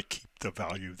just going to keep the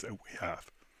value that we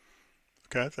have.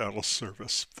 Okay, that'll serve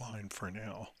us fine for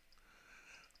now.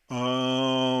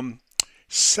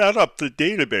 Set up the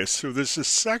database. So there's a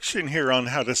section here on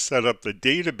how to set up the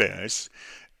database.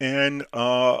 And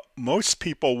most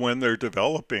people, when they're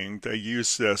developing, they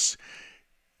use this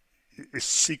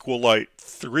SQLite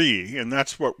 3, and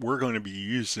that's what we're going to be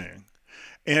using.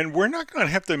 And we're not going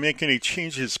to have to make any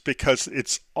changes because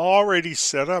it's already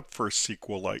set up for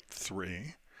SQLite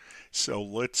 3. So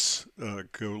let's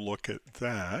go look at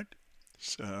that.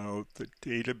 So the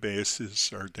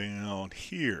databases are down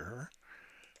here.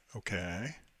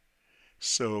 Okay.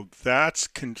 So that's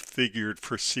configured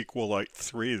for SQLite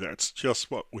 3. That's just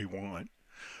what we want.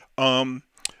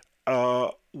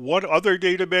 What other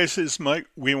databases might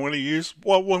we want to use?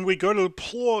 Well, when we go to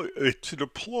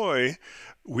deploy,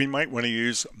 we might want to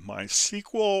use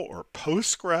MySQL or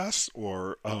Postgres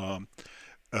or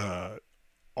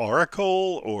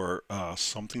Oracle or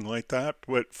something like that.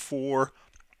 But for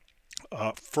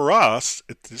us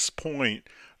at this point,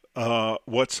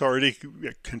 what's already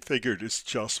configured is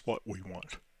just what we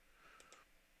want.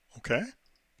 Okay,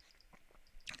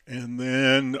 and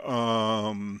then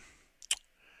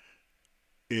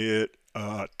it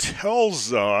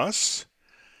tells us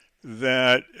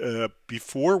that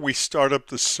before we start up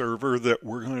the server that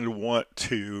we're going to want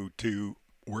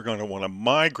to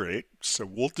migrate. So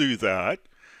we'll do that.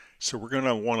 So we're going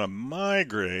to want to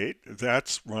migrate.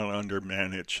 That's run under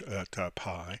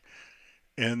manage.py.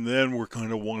 And then we're going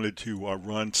to want to do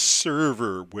run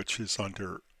server, which is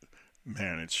under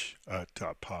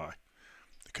manage.py.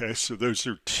 Okay, so those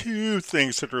are two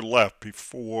things that are left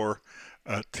before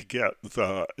to get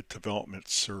the development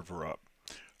server up.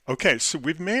 Okay, so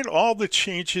we've made all the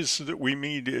changes that we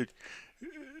need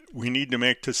to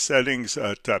make to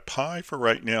settings.py for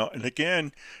right now. And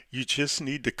again, you just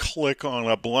need to click on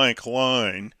a blank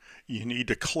line. You need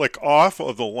to click off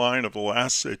of the line of the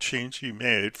last change you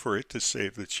made for it to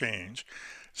save the change.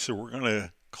 So we're going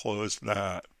to close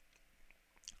that.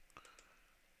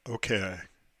 Okay.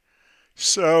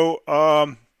 So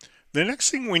the next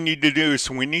thing we need to do is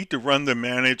we need to run the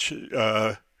manage.py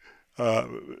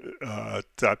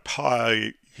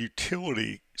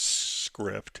utility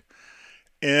script.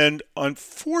 And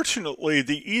unfortunately,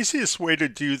 the easiest way to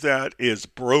do that is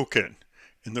broken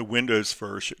in the Windows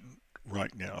version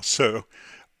right now. So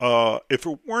if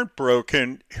it weren't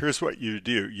broken, here's what you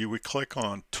do. You would click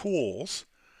on Tools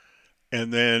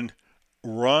and then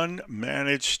Run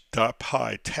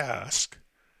Manage.py task.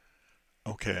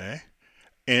 Okay.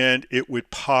 And it would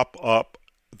pop up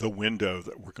the window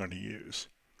that we're going to use.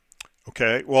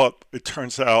 Okay. Well, it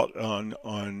turns out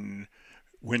on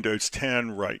Windows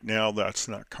 10 right now, that's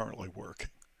not currently working.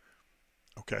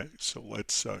 Okay, so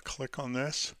let's click on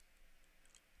this.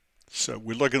 So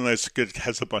we're looking at this, it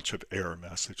has a bunch of error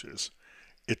messages.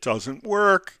 It doesn't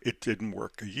work. It didn't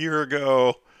work a year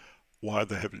ago. Why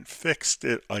they haven't fixed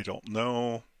it, I don't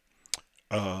know.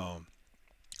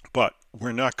 But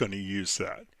we're not going to use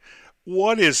that.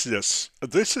 What is this?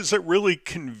 This is a really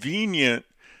convenient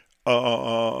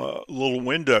little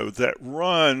window that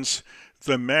runs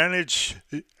the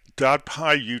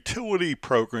manage.py utility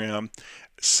program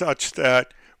such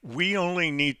that we only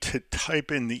need to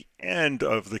type in the end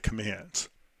of the commands.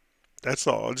 That's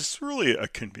all. It's really a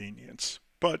convenience,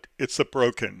 but it's a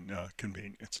broken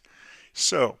convenience.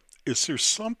 So is there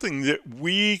something that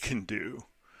we can do?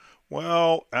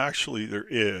 Well, actually there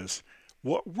is.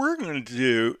 What we're going to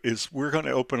do is we're going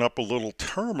to open up a little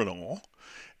terminal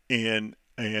in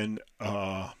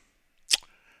PyCharm.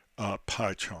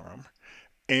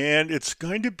 And it's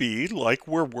going to be like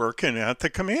we're working at the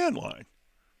command line.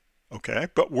 Okay,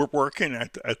 but we're working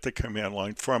at the command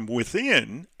line from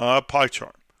within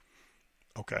PyCharm.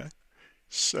 Okay,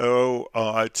 so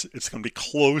it's going to be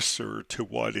closer to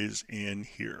what is in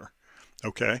here.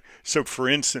 Okay, so for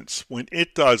instance, when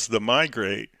it does the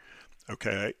migrate,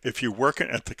 okay, if you're working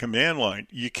at the command line,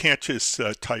 you can't just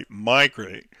type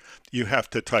migrate. You have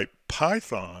to type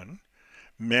Python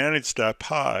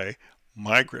manage.py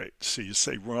migrate. So you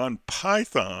say run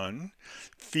Python,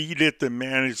 feed it the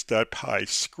manage.py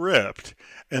script,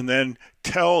 and then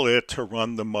tell it to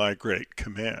run the migrate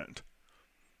command.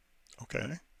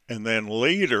 Okay. And then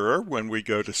later, when we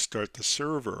go to start the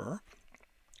server,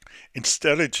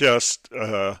 instead of just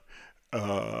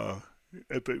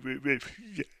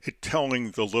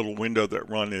telling the little window that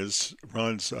runs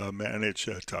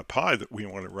manage.py that we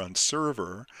want to run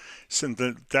server, since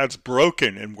that's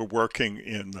broken and we're working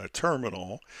in the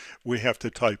terminal, we have to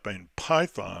type in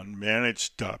Python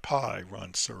manage.py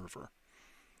run server.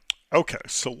 Okay,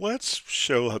 so let's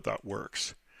show how that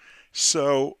works.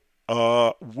 So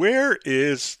where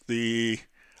is the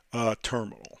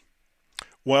terminal?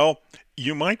 Well,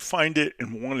 you might find it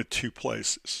in one of two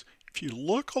places. If you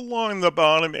look along the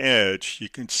bottom edge, you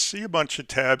can see a bunch of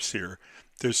tabs here.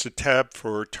 There's a tab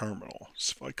for terminal.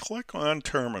 So if I click on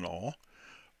terminal,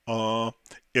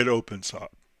 it opens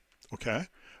up, okay?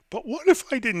 But what if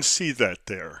I didn't see that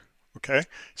there, okay?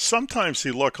 Sometimes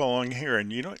you look along here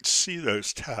and you don't see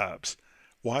those tabs.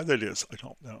 Why that is, I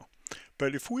don't know.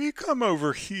 But if we come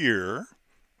over here,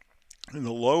 in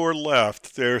the lower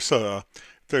left, there's a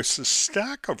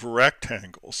stack of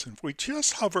rectangles. If we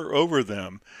just hover over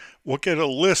them, we'll get a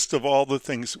list of all the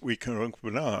things that we can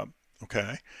open up,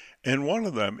 okay? And one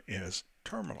of them is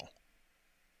terminal.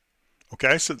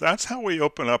 Okay, so that's how we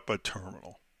open up a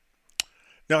terminal.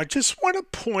 Now, I just want to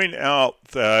point out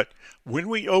that when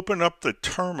we open up the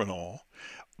terminal,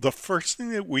 the first thing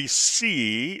that we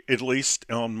see, at least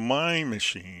on my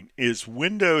machine, is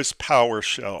Windows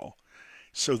PowerShell.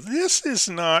 So this is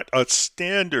not a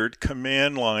standard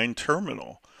command line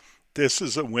terminal. This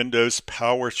is a Windows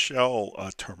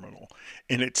PowerShell terminal,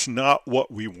 and it's not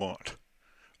what we want,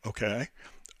 okay?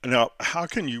 Now, how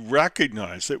can you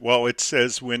recognize it? Well, it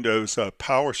says Windows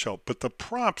PowerShell, but the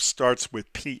prompt starts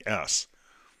with PS,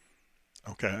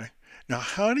 okay? Now,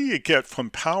 how do you get from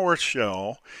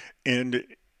PowerShell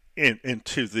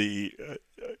into the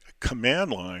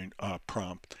command line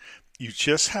prompt? You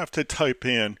just have to type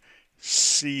in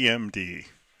CMD.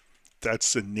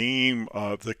 That's the name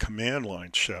of the command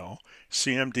line shell.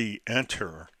 CMD,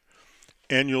 enter.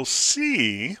 And you'll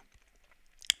see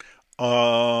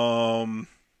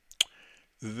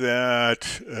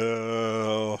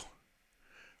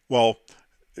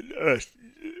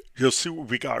you'll see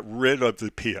we got rid of the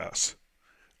PS.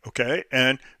 Okay,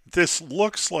 and this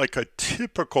looks like a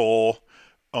typical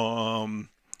a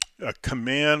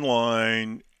command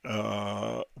line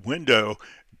window,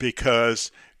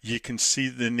 because you can see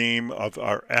the name of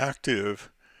our active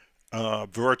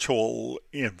virtual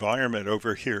environment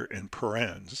over here in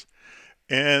parens.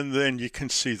 And then you can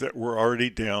see that we're already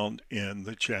down in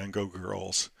the Django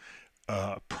Girls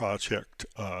project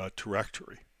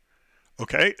directory.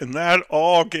 Okay, and that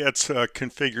all gets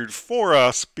configured for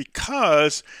us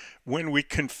because when we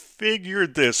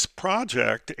configured this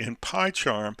project in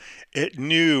PyCharm, it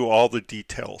knew all the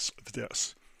details of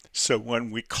this. So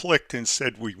when we clicked and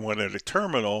said we wanted a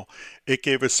terminal, it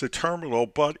gave us a terminal,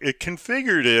 but it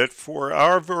configured it for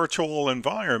our virtual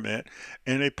environment,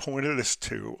 and it pointed us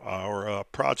to our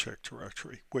project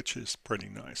directory, which is pretty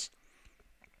nice.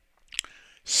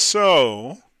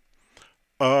 So,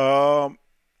 according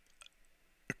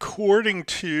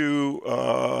to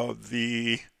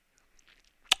the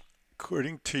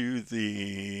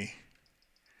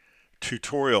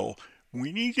tutorial,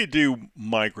 we need to do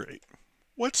migrate.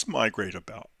 What's migrate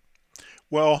about?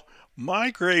 Well,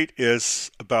 migrate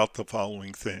is about the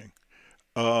following thing.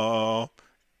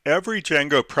 Every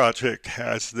Django project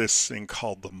has this thing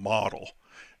called the model.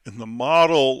 And the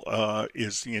model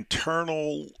is the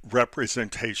internal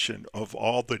representation of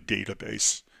all the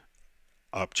database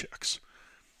objects.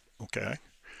 Okay?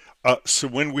 So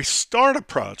when we start a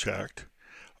project,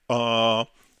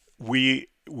 we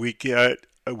get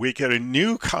a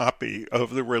new copy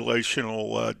of the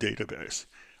relational database.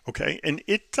 Okay, and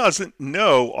it doesn't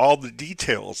know all the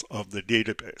details of the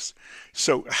database.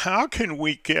 So how can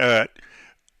we get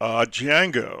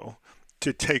Django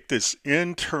to take this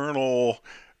internal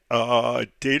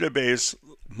database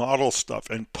model stuff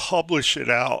and publish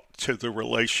it out to the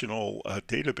relational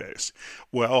database?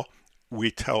 Well,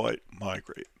 we tell it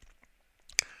migrate.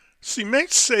 So you may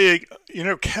say,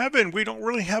 Kevin, we don't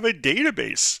really have a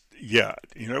database yet.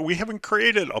 We haven't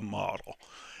created a model.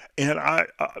 And I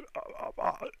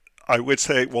would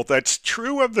say, well, that's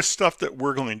true of the stuff that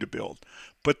we're going to build,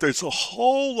 but there's a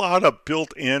whole lot of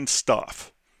built-in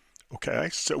stuff. Okay,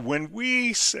 so when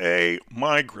we say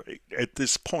migrate at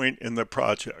this point in the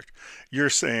project, you're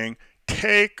saying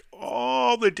take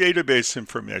all the database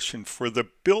information for the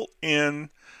built-in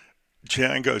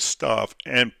Django stuff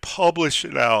and publish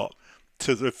it out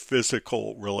to the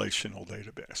physical relational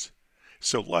database.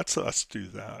 So let's us do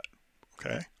that.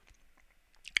 Okay.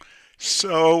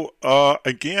 So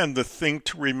again, the thing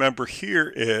to remember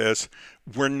here is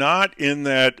we're not in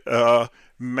that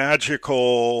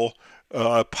magical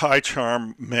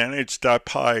PyCharm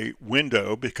manage.py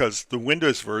window, because the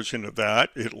Windows version of that,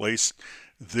 at least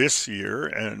this year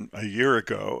and a year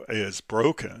ago, is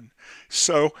broken.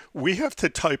 So we have to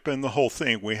type in the whole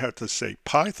thing. We have to say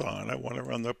Python. I want to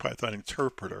run the Python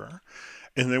interpreter.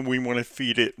 And then we want to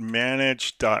feed it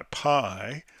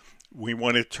manage.py. We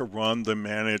want it to run the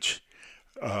manage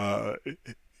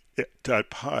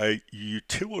 .py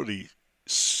utility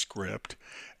script,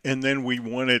 and then we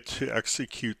wanted to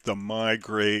execute the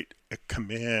migrate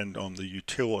command on the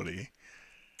utility,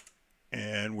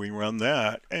 and we run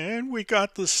that, and we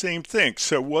got the same thing.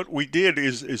 So what we did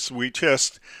is we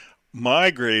just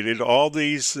migrated all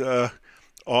these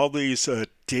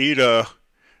data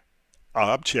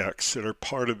objects that are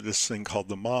part of this thing called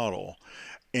the model,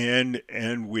 and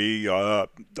we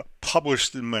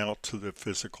published them out to the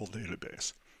physical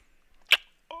database.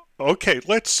 Okay,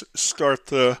 let's start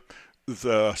the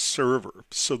server.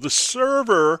 So the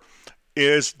server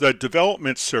is the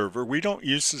development server. We don't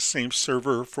use the same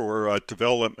server for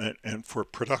development and for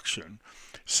production.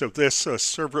 So this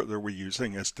server that we're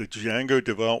using is the Django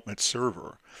development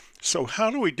server. So how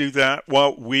do we do that?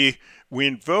 Well, we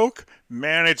invoke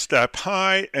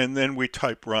manage.py and then we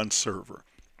type run server.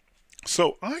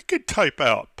 So I could type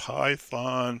out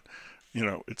Python,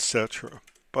 etc.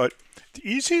 But the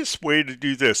easiest way to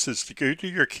do this is to go to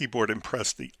your keyboard and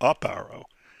press the up arrow.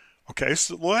 Okay,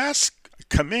 so the last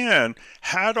command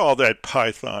had all that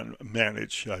Python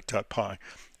manage.py,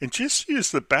 and just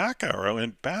use the back arrow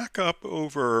and back up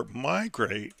over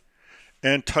migrate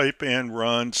and type in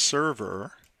run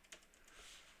server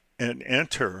and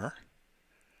enter,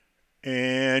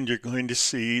 and you're going to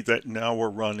see that now we're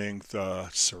running the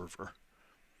server.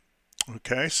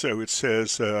 Okay, so it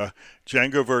says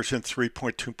Django version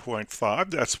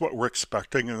 3.2.5. That's what we're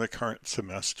expecting in the current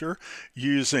semester,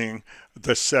 using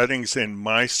the settings in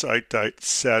my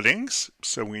site.settings,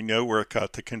 so we know where it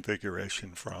got the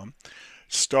configuration from.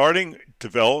 Starting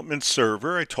development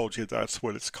server, I told you that's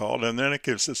what it's called, and then it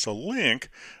gives us a link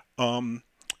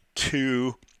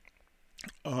to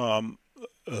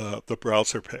the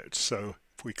browser page. So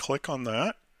if we click on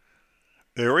that,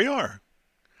 there we are.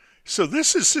 So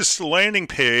this is just the landing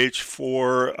page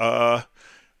for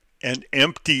an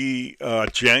empty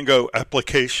Django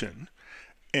application.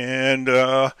 And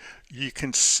you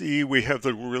can see we have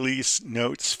the release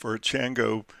notes for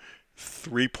Django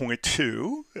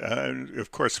 3.2. And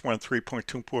of course, we're on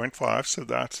 3.2.5, so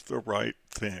that's the right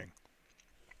thing.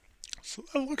 So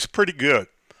that looks pretty good.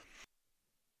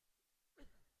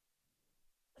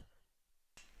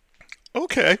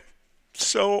 Okay,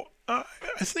 so I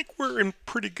think we're in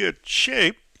pretty good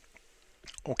shape.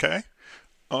 Okay.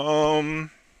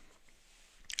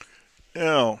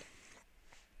 Now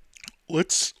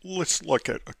let's look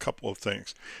at a couple of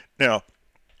things. Now,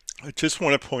 I just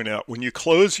want to point out, when you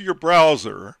close your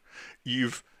browser,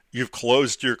 you've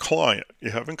closed your client.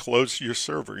 You haven't closed your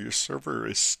server. Your server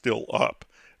is still up.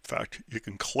 In fact, you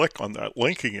can click on that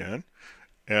link again,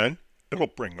 and it'll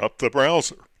bring up the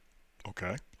browser.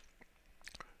 Okay.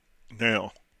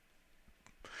 Now,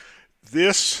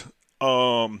 this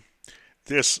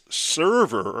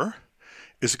server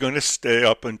is going to stay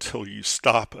up until you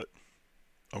stop it.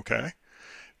 Okay.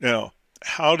 Now,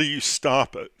 how do you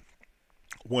stop it?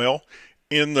 Well,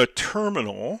 in the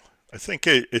terminal, I think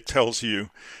it tells you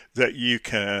that you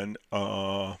can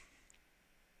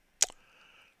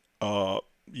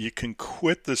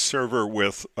quit the server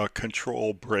with a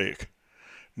control break.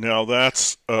 Now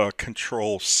that's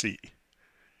control C.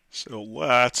 So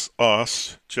that's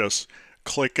us just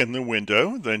click in the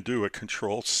window, then do a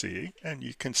control C, and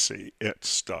you can see it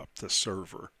stopped the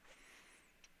server.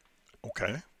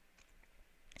 Okay.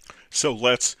 So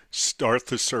let's start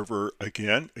the server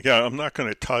again. Again, I'm not going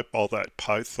to type all that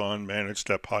Python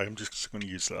manage.py. I'm just going to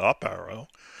use the up arrow.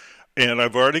 And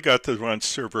I've already got the run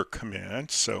server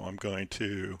command, so I'm going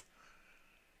to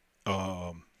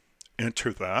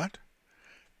enter that.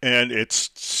 And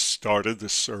it's started the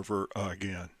server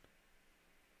again.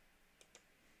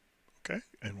 Okay,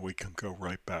 and we can go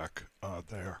right back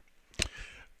there.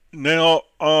 Now,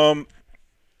 one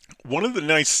of the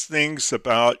nice things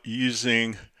about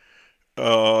using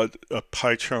a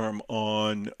PyCharm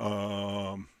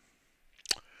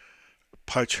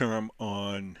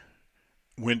on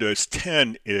Windows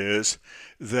 10 is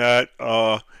that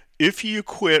if you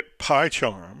quit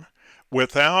PyCharm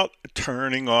without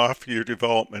turning off your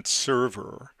development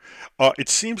server, it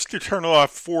seems to turn off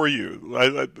for you.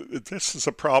 This is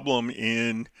a problem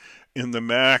in the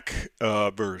Mac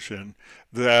version,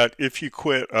 that if you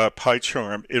quit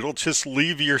PyCharm, it'll just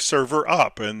leave your server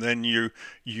up, and then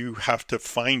you have to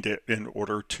find it in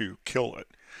order to kill it.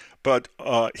 But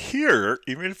here,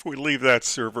 even if we leave that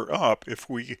server up, if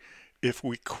we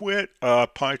quit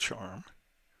PyCharm,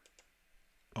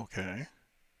 okay,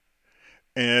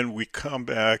 and we come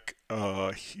back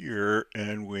here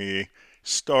and we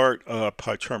start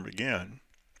PyCharm again,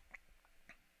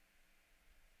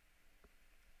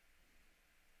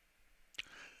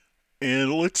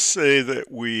 and let's say that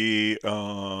we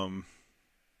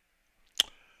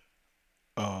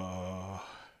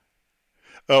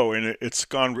Oh, and it's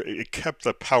gone, it kept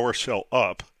the PowerShell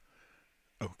up.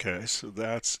 Okay, so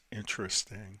that's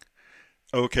interesting.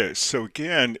 Okay, so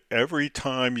again, every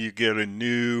time you get a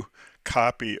new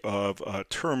copy of a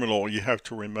terminal, you have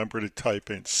to remember to type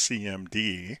in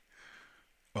CMD.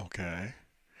 Okay.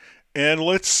 And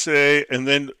let's say, and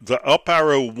then the up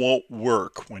arrow won't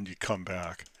work when you come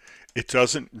back. It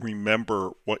doesn't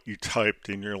remember what you typed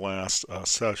in your last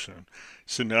session.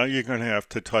 So now you're going to have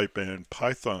to type in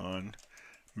Python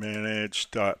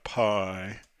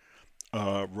manage.py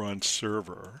run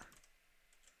server.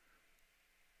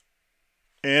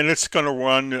 And it's going to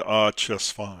run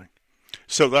just fine.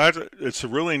 So that it's a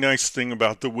really nice thing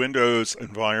about the Windows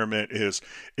environment is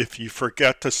if you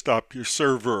forget to stop your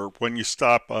server, when you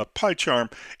stop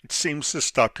PyCharm, it seems to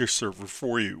stop your server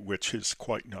for you, which is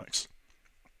quite nice.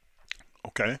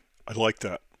 Okay, I like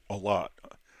that a lot.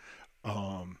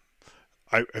 Um,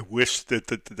 I wish that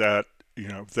that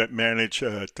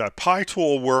manage.py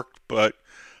tool worked, but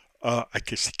I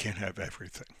guess you can't have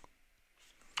everything.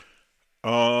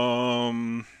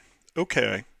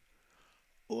 Okay.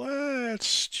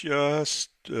 Let's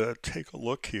just take a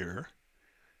look here.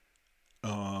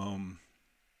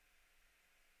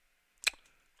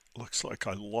 Looks like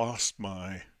I lost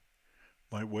my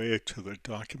way to the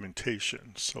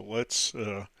documentation. So let's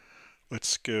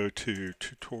go to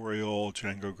tutorial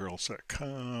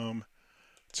djangogirls.com.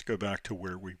 Let's go back to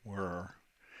where we were.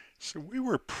 So we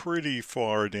were pretty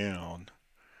far down.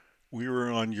 We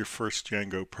were on your first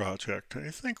Django project. I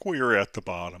think we were at the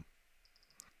bottom.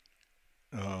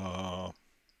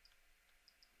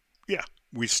 Yeah,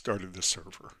 we started the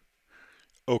server.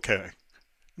 Okay.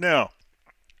 Now,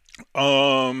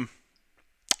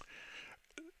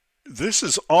 this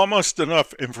is almost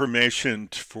enough information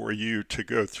for you to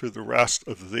go through the rest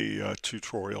of the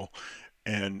tutorial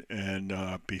and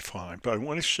be fine. But I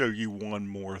want to show you one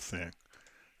more thing.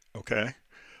 Okay.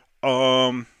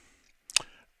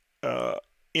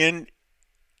 In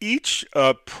each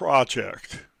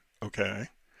project, okay,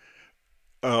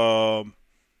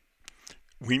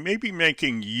 we may be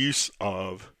making use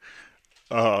of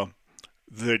the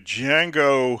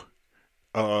Django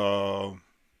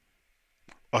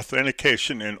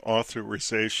authentication and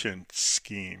authorization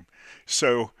scheme.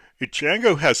 So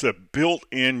Django has a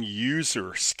built-in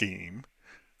user scheme,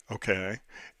 okay,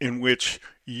 in which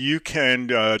you can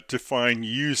define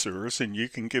users and you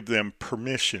can give them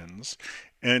permissions,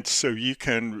 and so you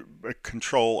can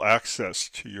control access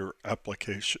to your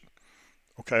application,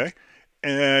 okay?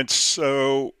 And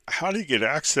so how do you get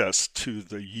access to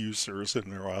the users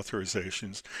and their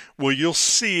authorizations? Well, you'll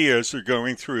see as you're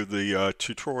going through the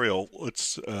tutorial.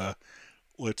 Let's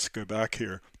go back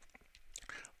here.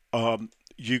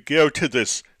 You go to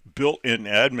this built-in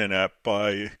admin app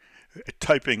by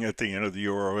typing at the end of the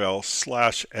URL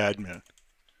 /admin.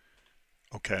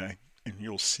 Okay, and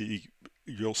you'll see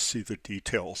the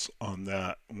details on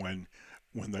that when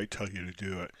they tell you to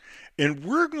do it. And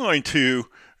we're going to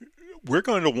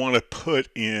want to put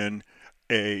in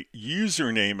a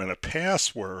username and a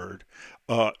password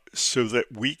so that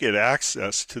we get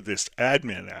access to this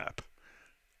admin app.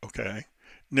 Okay.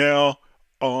 Now,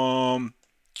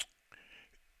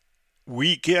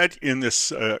 we get in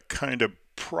this kind of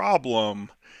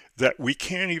problem that we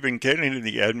can't even get into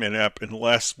the admin app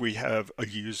unless we have a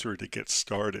user to get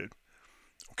started.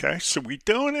 Okay, so we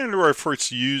don't enter our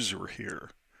first user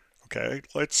here. Okay,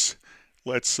 let's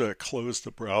close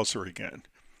the browser again,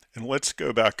 and let's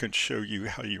go back and show you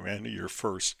how you enter your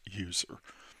first user.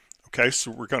 Okay, so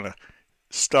we're going to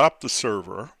stop the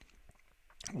server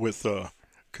with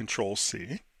Control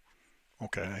C.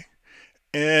 Okay,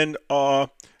 and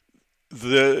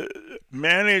the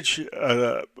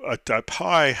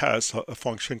manage.py has a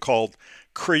function called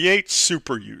create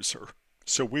super user.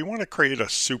 So we want to create a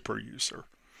super user.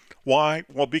 Why?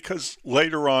 Well, because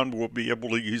later on we'll be able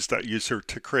to use that user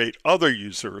to create other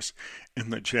users in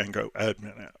the Django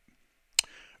admin app.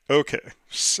 Okay,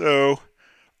 so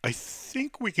I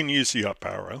think we can use the up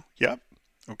arrow. Yep.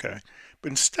 Okay.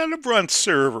 But instead of run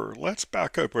server, let's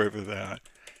back up over that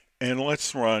and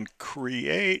let's run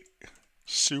create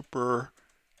super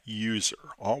user,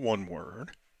 all one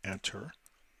word, enter.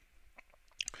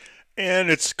 And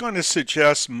it's going to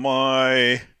suggest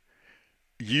my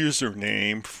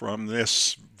username from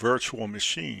this virtual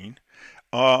machine,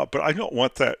 but I don't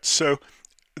want that. So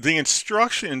the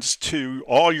instructions to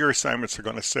all your assignments are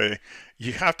going to say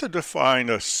you have to define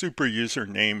a super user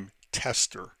name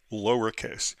tester,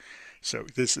 lowercase. So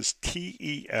this is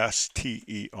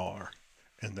TESTER,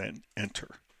 and then enter.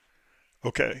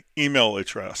 Okay, email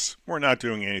address. We're not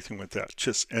doing anything with that.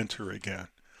 Just enter again.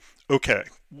 Okay,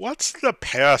 what's the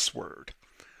password?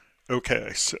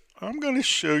 Okay, so I'm going to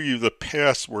show you the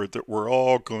password that we're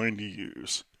all going to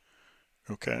use.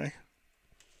 Okay,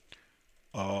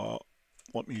 uh,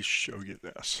 let me show you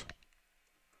this.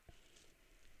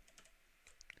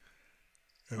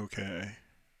 Okay,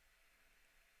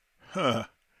 I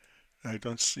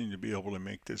don't seem to be able to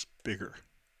make this bigger.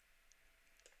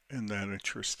 Isn't that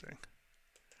interesting?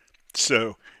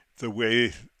 So the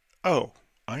way, oh,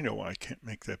 I know why I can't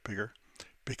make that bigger.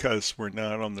 Because we're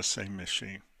not on the same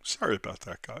machine. Sorry about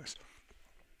that, guys.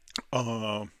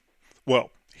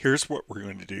 Well, here's what we're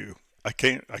going to do. I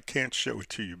can't show it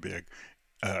to you big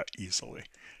easily,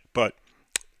 but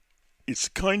it's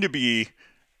going to be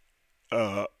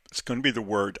the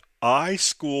word I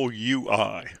school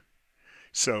UI.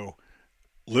 So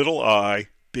little I,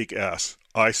 big S,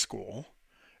 I school,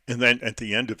 and then at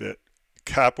the end of it,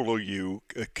 capital U,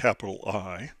 capital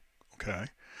I. Okay,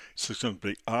 so it's going to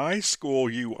be I school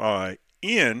UI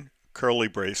in curly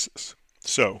braces.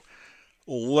 So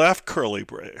left curly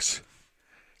brace,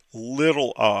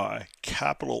 little I,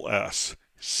 capital S,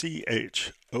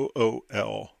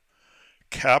 CHOOL,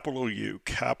 capital U,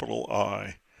 capital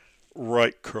I,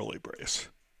 right curly brace,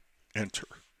 enter.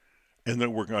 And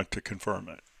then we're going to confirm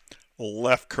it.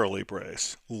 Left curly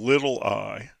brace, little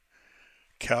I,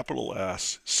 capital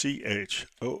S,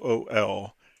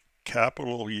 CHOOL,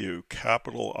 capital U,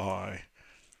 capital I,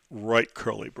 right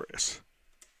curly brace.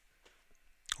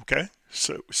 Okay,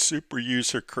 so super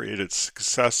user created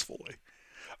successfully.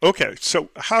 Okay,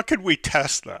 so how could we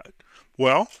test that?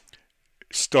 Well,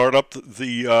 start up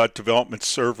the development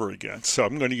server again. So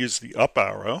I'm going to use the up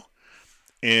arrow,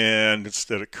 and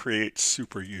instead of create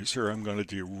super user, I'm going to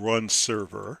do run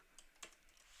server.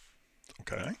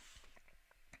 Okay.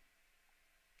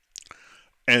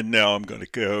 And now I'm going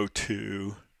to go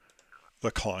to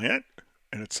the client,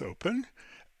 and it's open.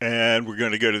 And we're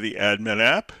going to go to the admin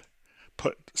app,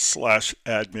 put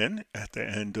 /admin at the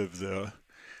end of the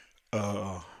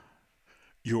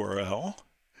URL.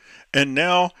 And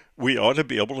now we ought to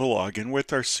be able to log in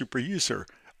with our super user.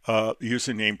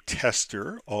 Username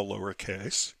tester, all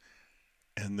lowercase.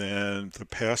 And then the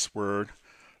password,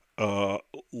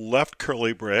 left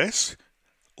curly brace,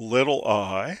 little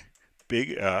I,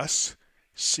 big S,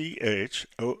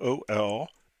 CHOOL,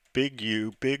 big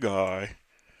U, big I,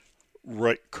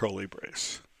 right curly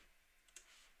brace.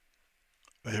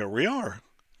 There we are.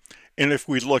 And if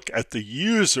we look at the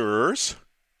users,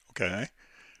 okay,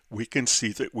 we can see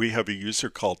that we have a user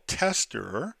called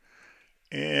tester,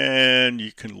 and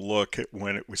you can look at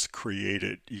when it was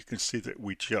created. You can see that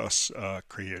we just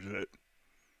created it.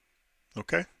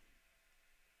 Okay,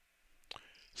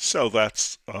 so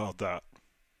that's that.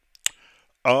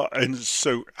 And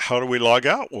so how do we log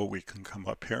out? Well, we can come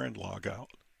up here and log out.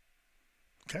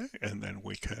 Okay, and then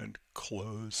we can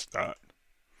close that.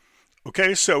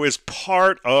 Okay, so as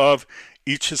part of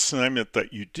each assignment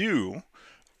that you do,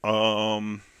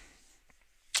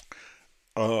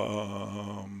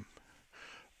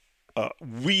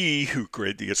 we who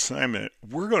grade the assignment,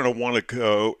 we're going to want to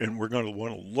go and we're going to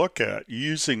want to look at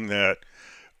using that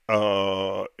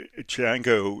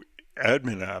Django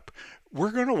admin app.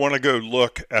 We're going to want to go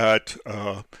look at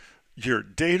your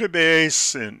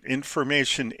database and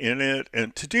information in it.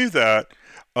 And to do that,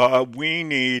 we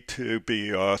need to be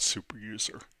a super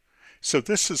user. So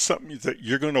this is something that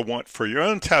you're going to want for your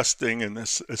own testing, and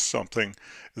this is something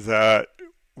that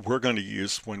we're going to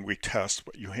use when we test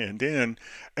what you hand in.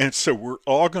 And so we're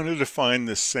all going to define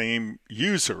the same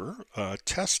user,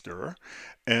 tester,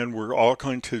 and we're all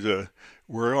going to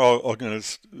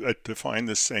define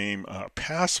the same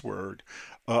password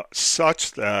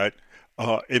such that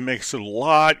it makes it a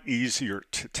lot easier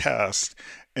to test,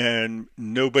 and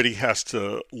nobody has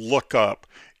to look up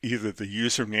either the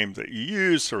username that you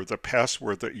use or the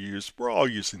password that you use. We're all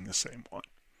using the same one.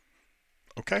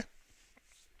 Okay?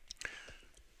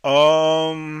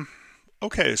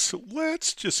 Okay, so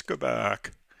let's just go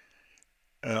back.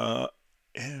 And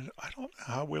I don't know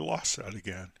how we lost that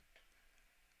again.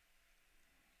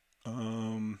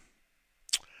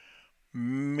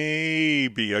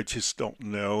 Maybe I just don't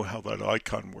know how that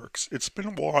icon works. It's been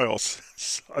a while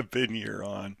since I've been here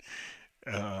on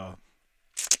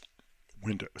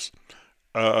Windows.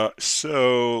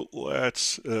 So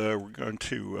let's, we're going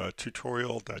to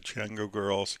tutorial.django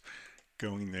girls,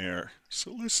 going there.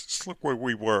 So let's look where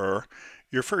we were.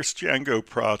 Your first Django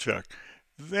project.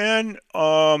 Then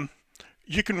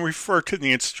you can refer to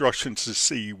the instructions to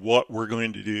see what we're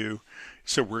going to do.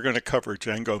 So we're going to cover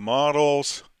Django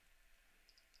models.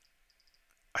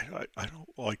 I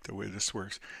don't like the way this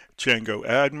works. Django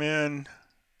admin.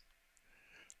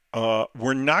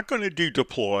 We're not going to do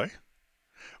deploy.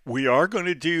 We are going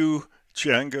to do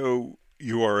Django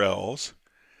URLs.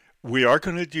 We are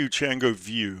going to do Django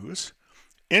views.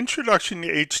 Introduction to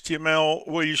HTML,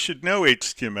 well, you should know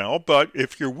HTML, but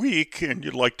if you're weak and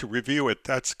you'd like to review it,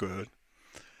 that's good.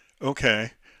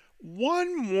 Okay,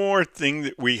 one more thing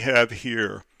that we have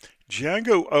here,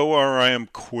 Django ORM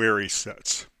query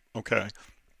sets. Okay,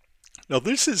 now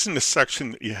this isn't a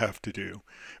section that you have to do,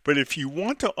 but if you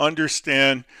want to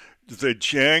understand the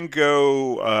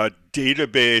Django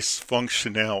database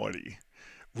functionality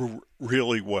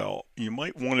really well, you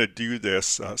might want to do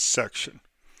this section.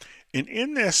 And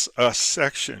in this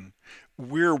section,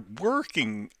 we're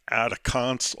working at a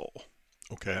console,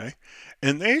 okay?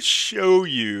 And they show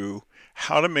you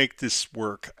how to make this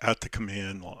work at the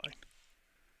command line,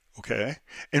 okay?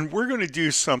 And we're going to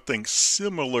do something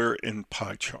similar in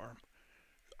PyCharm,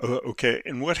 okay?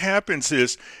 And what happens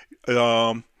is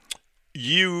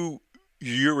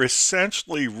you're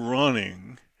essentially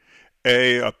running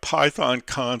a Python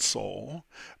console,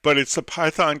 but it's a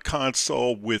Python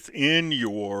console within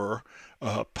your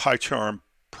PyCharm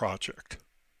project,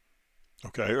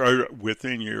 okay, or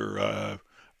within your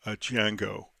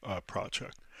Django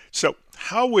project. So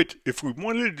how would, if we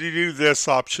wanted to do this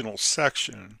optional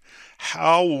section,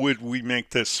 how would we make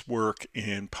this work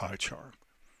in PyCharm?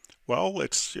 Well,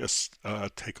 let's just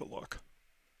take a look.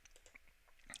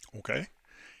 Okay,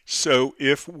 so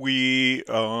if we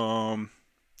go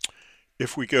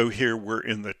here, we're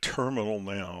in the terminal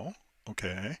now,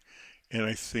 okay, and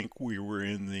I think we were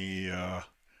in the,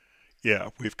 yeah,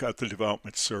 we've got the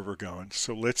development server going.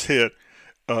 So let's hit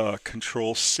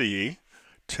Control C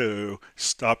to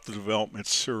stop the development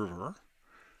server,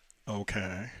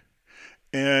 okay,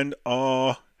 and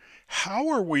how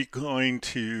are we going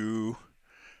to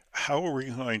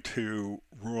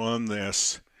run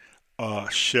this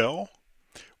shell?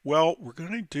 Well, we're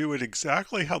going to do it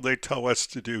exactly how they tell us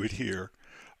to do it here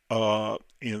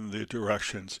in the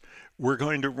directions. We're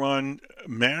going to run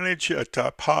manage.py,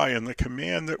 and the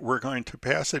command that we're going to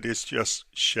pass it is just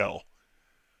shell.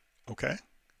 Okay,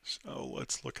 so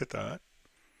let's look at that.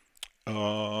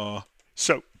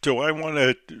 So do I want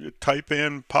to type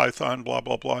in Python blah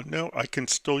blah blah? No, I can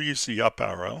still use the up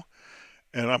arrow,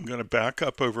 and I'm going to back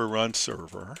up over run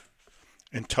server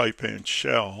and type in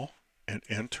shell and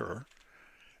enter.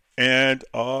 And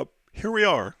here we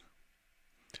are.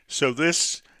 So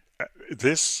this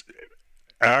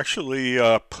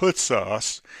actually puts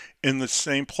us in the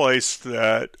same place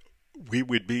that we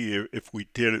would be if we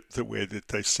did it the way that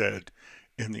they said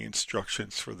in the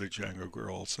instructions for the Django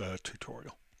Girls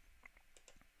tutorial.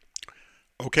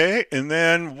 Okay, and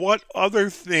then what other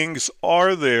things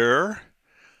are there?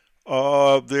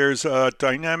 There's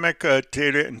dynamic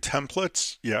data and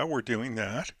templates. Yeah, we're doing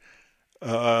that.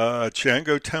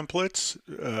 Django templates,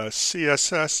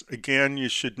 CSS, again, you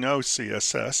should know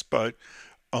CSS, but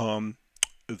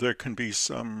there can be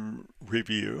some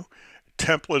review.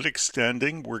 Template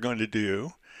extending, we're going to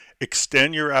do.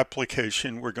 Extend your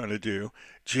application, we're going to do.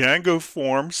 Django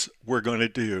forms, we're going to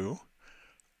do.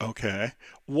 Okay,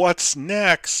 what's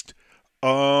next?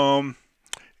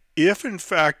 If in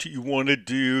fact you want to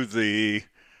do the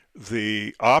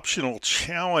optional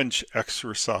challenge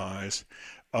exercise,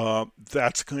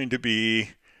 that's going to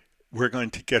be, we're going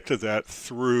to get to that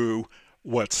through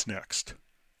what's next.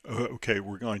 Okay,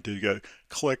 we're going to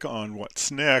click on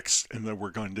what's next, and then we're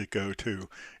going to go to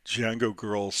Django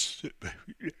Girls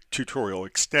tutorial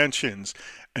extensions,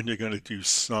 and you're going to do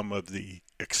some of the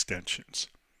extensions.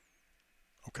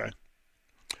 Okay,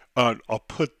 I'll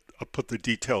put the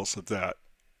details of that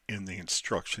in the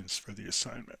instructions for the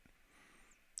assignment.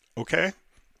 Okay,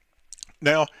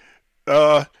 now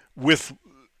with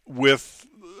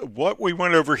what we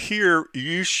went over here,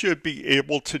 you should be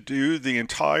able to do the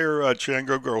entire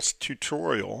Django Girls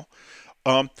tutorial.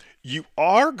 You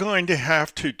are going to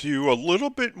have to do a little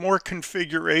bit more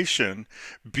configuration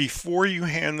before you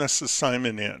hand this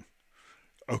assignment in.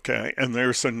 Okay, and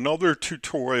there's another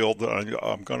tutorial that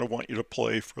I'm going to want you to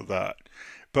play for that.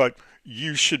 But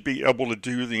you should be able to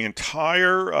do the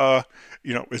entire,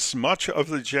 you know, as much of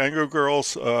the Django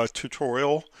Girls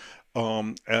tutorial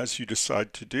as you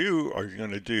decide to do. Are you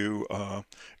going to do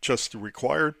just the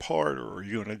required part, or are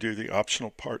you going to do the optional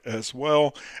part as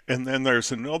well? And then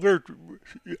there's another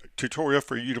tutorial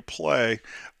for you to play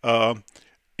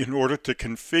in order to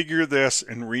configure this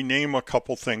and rename a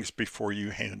couple things before you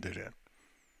hand it in.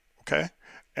 Okay,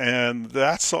 and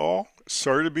that's all.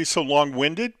 Sorry to be so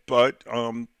long-winded, but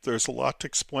there's a lot to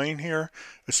explain here,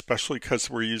 especially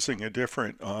because we're using a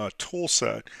different tool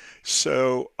set.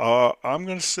 So I'm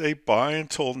going to say bye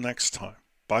until next time.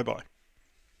 Bye-bye.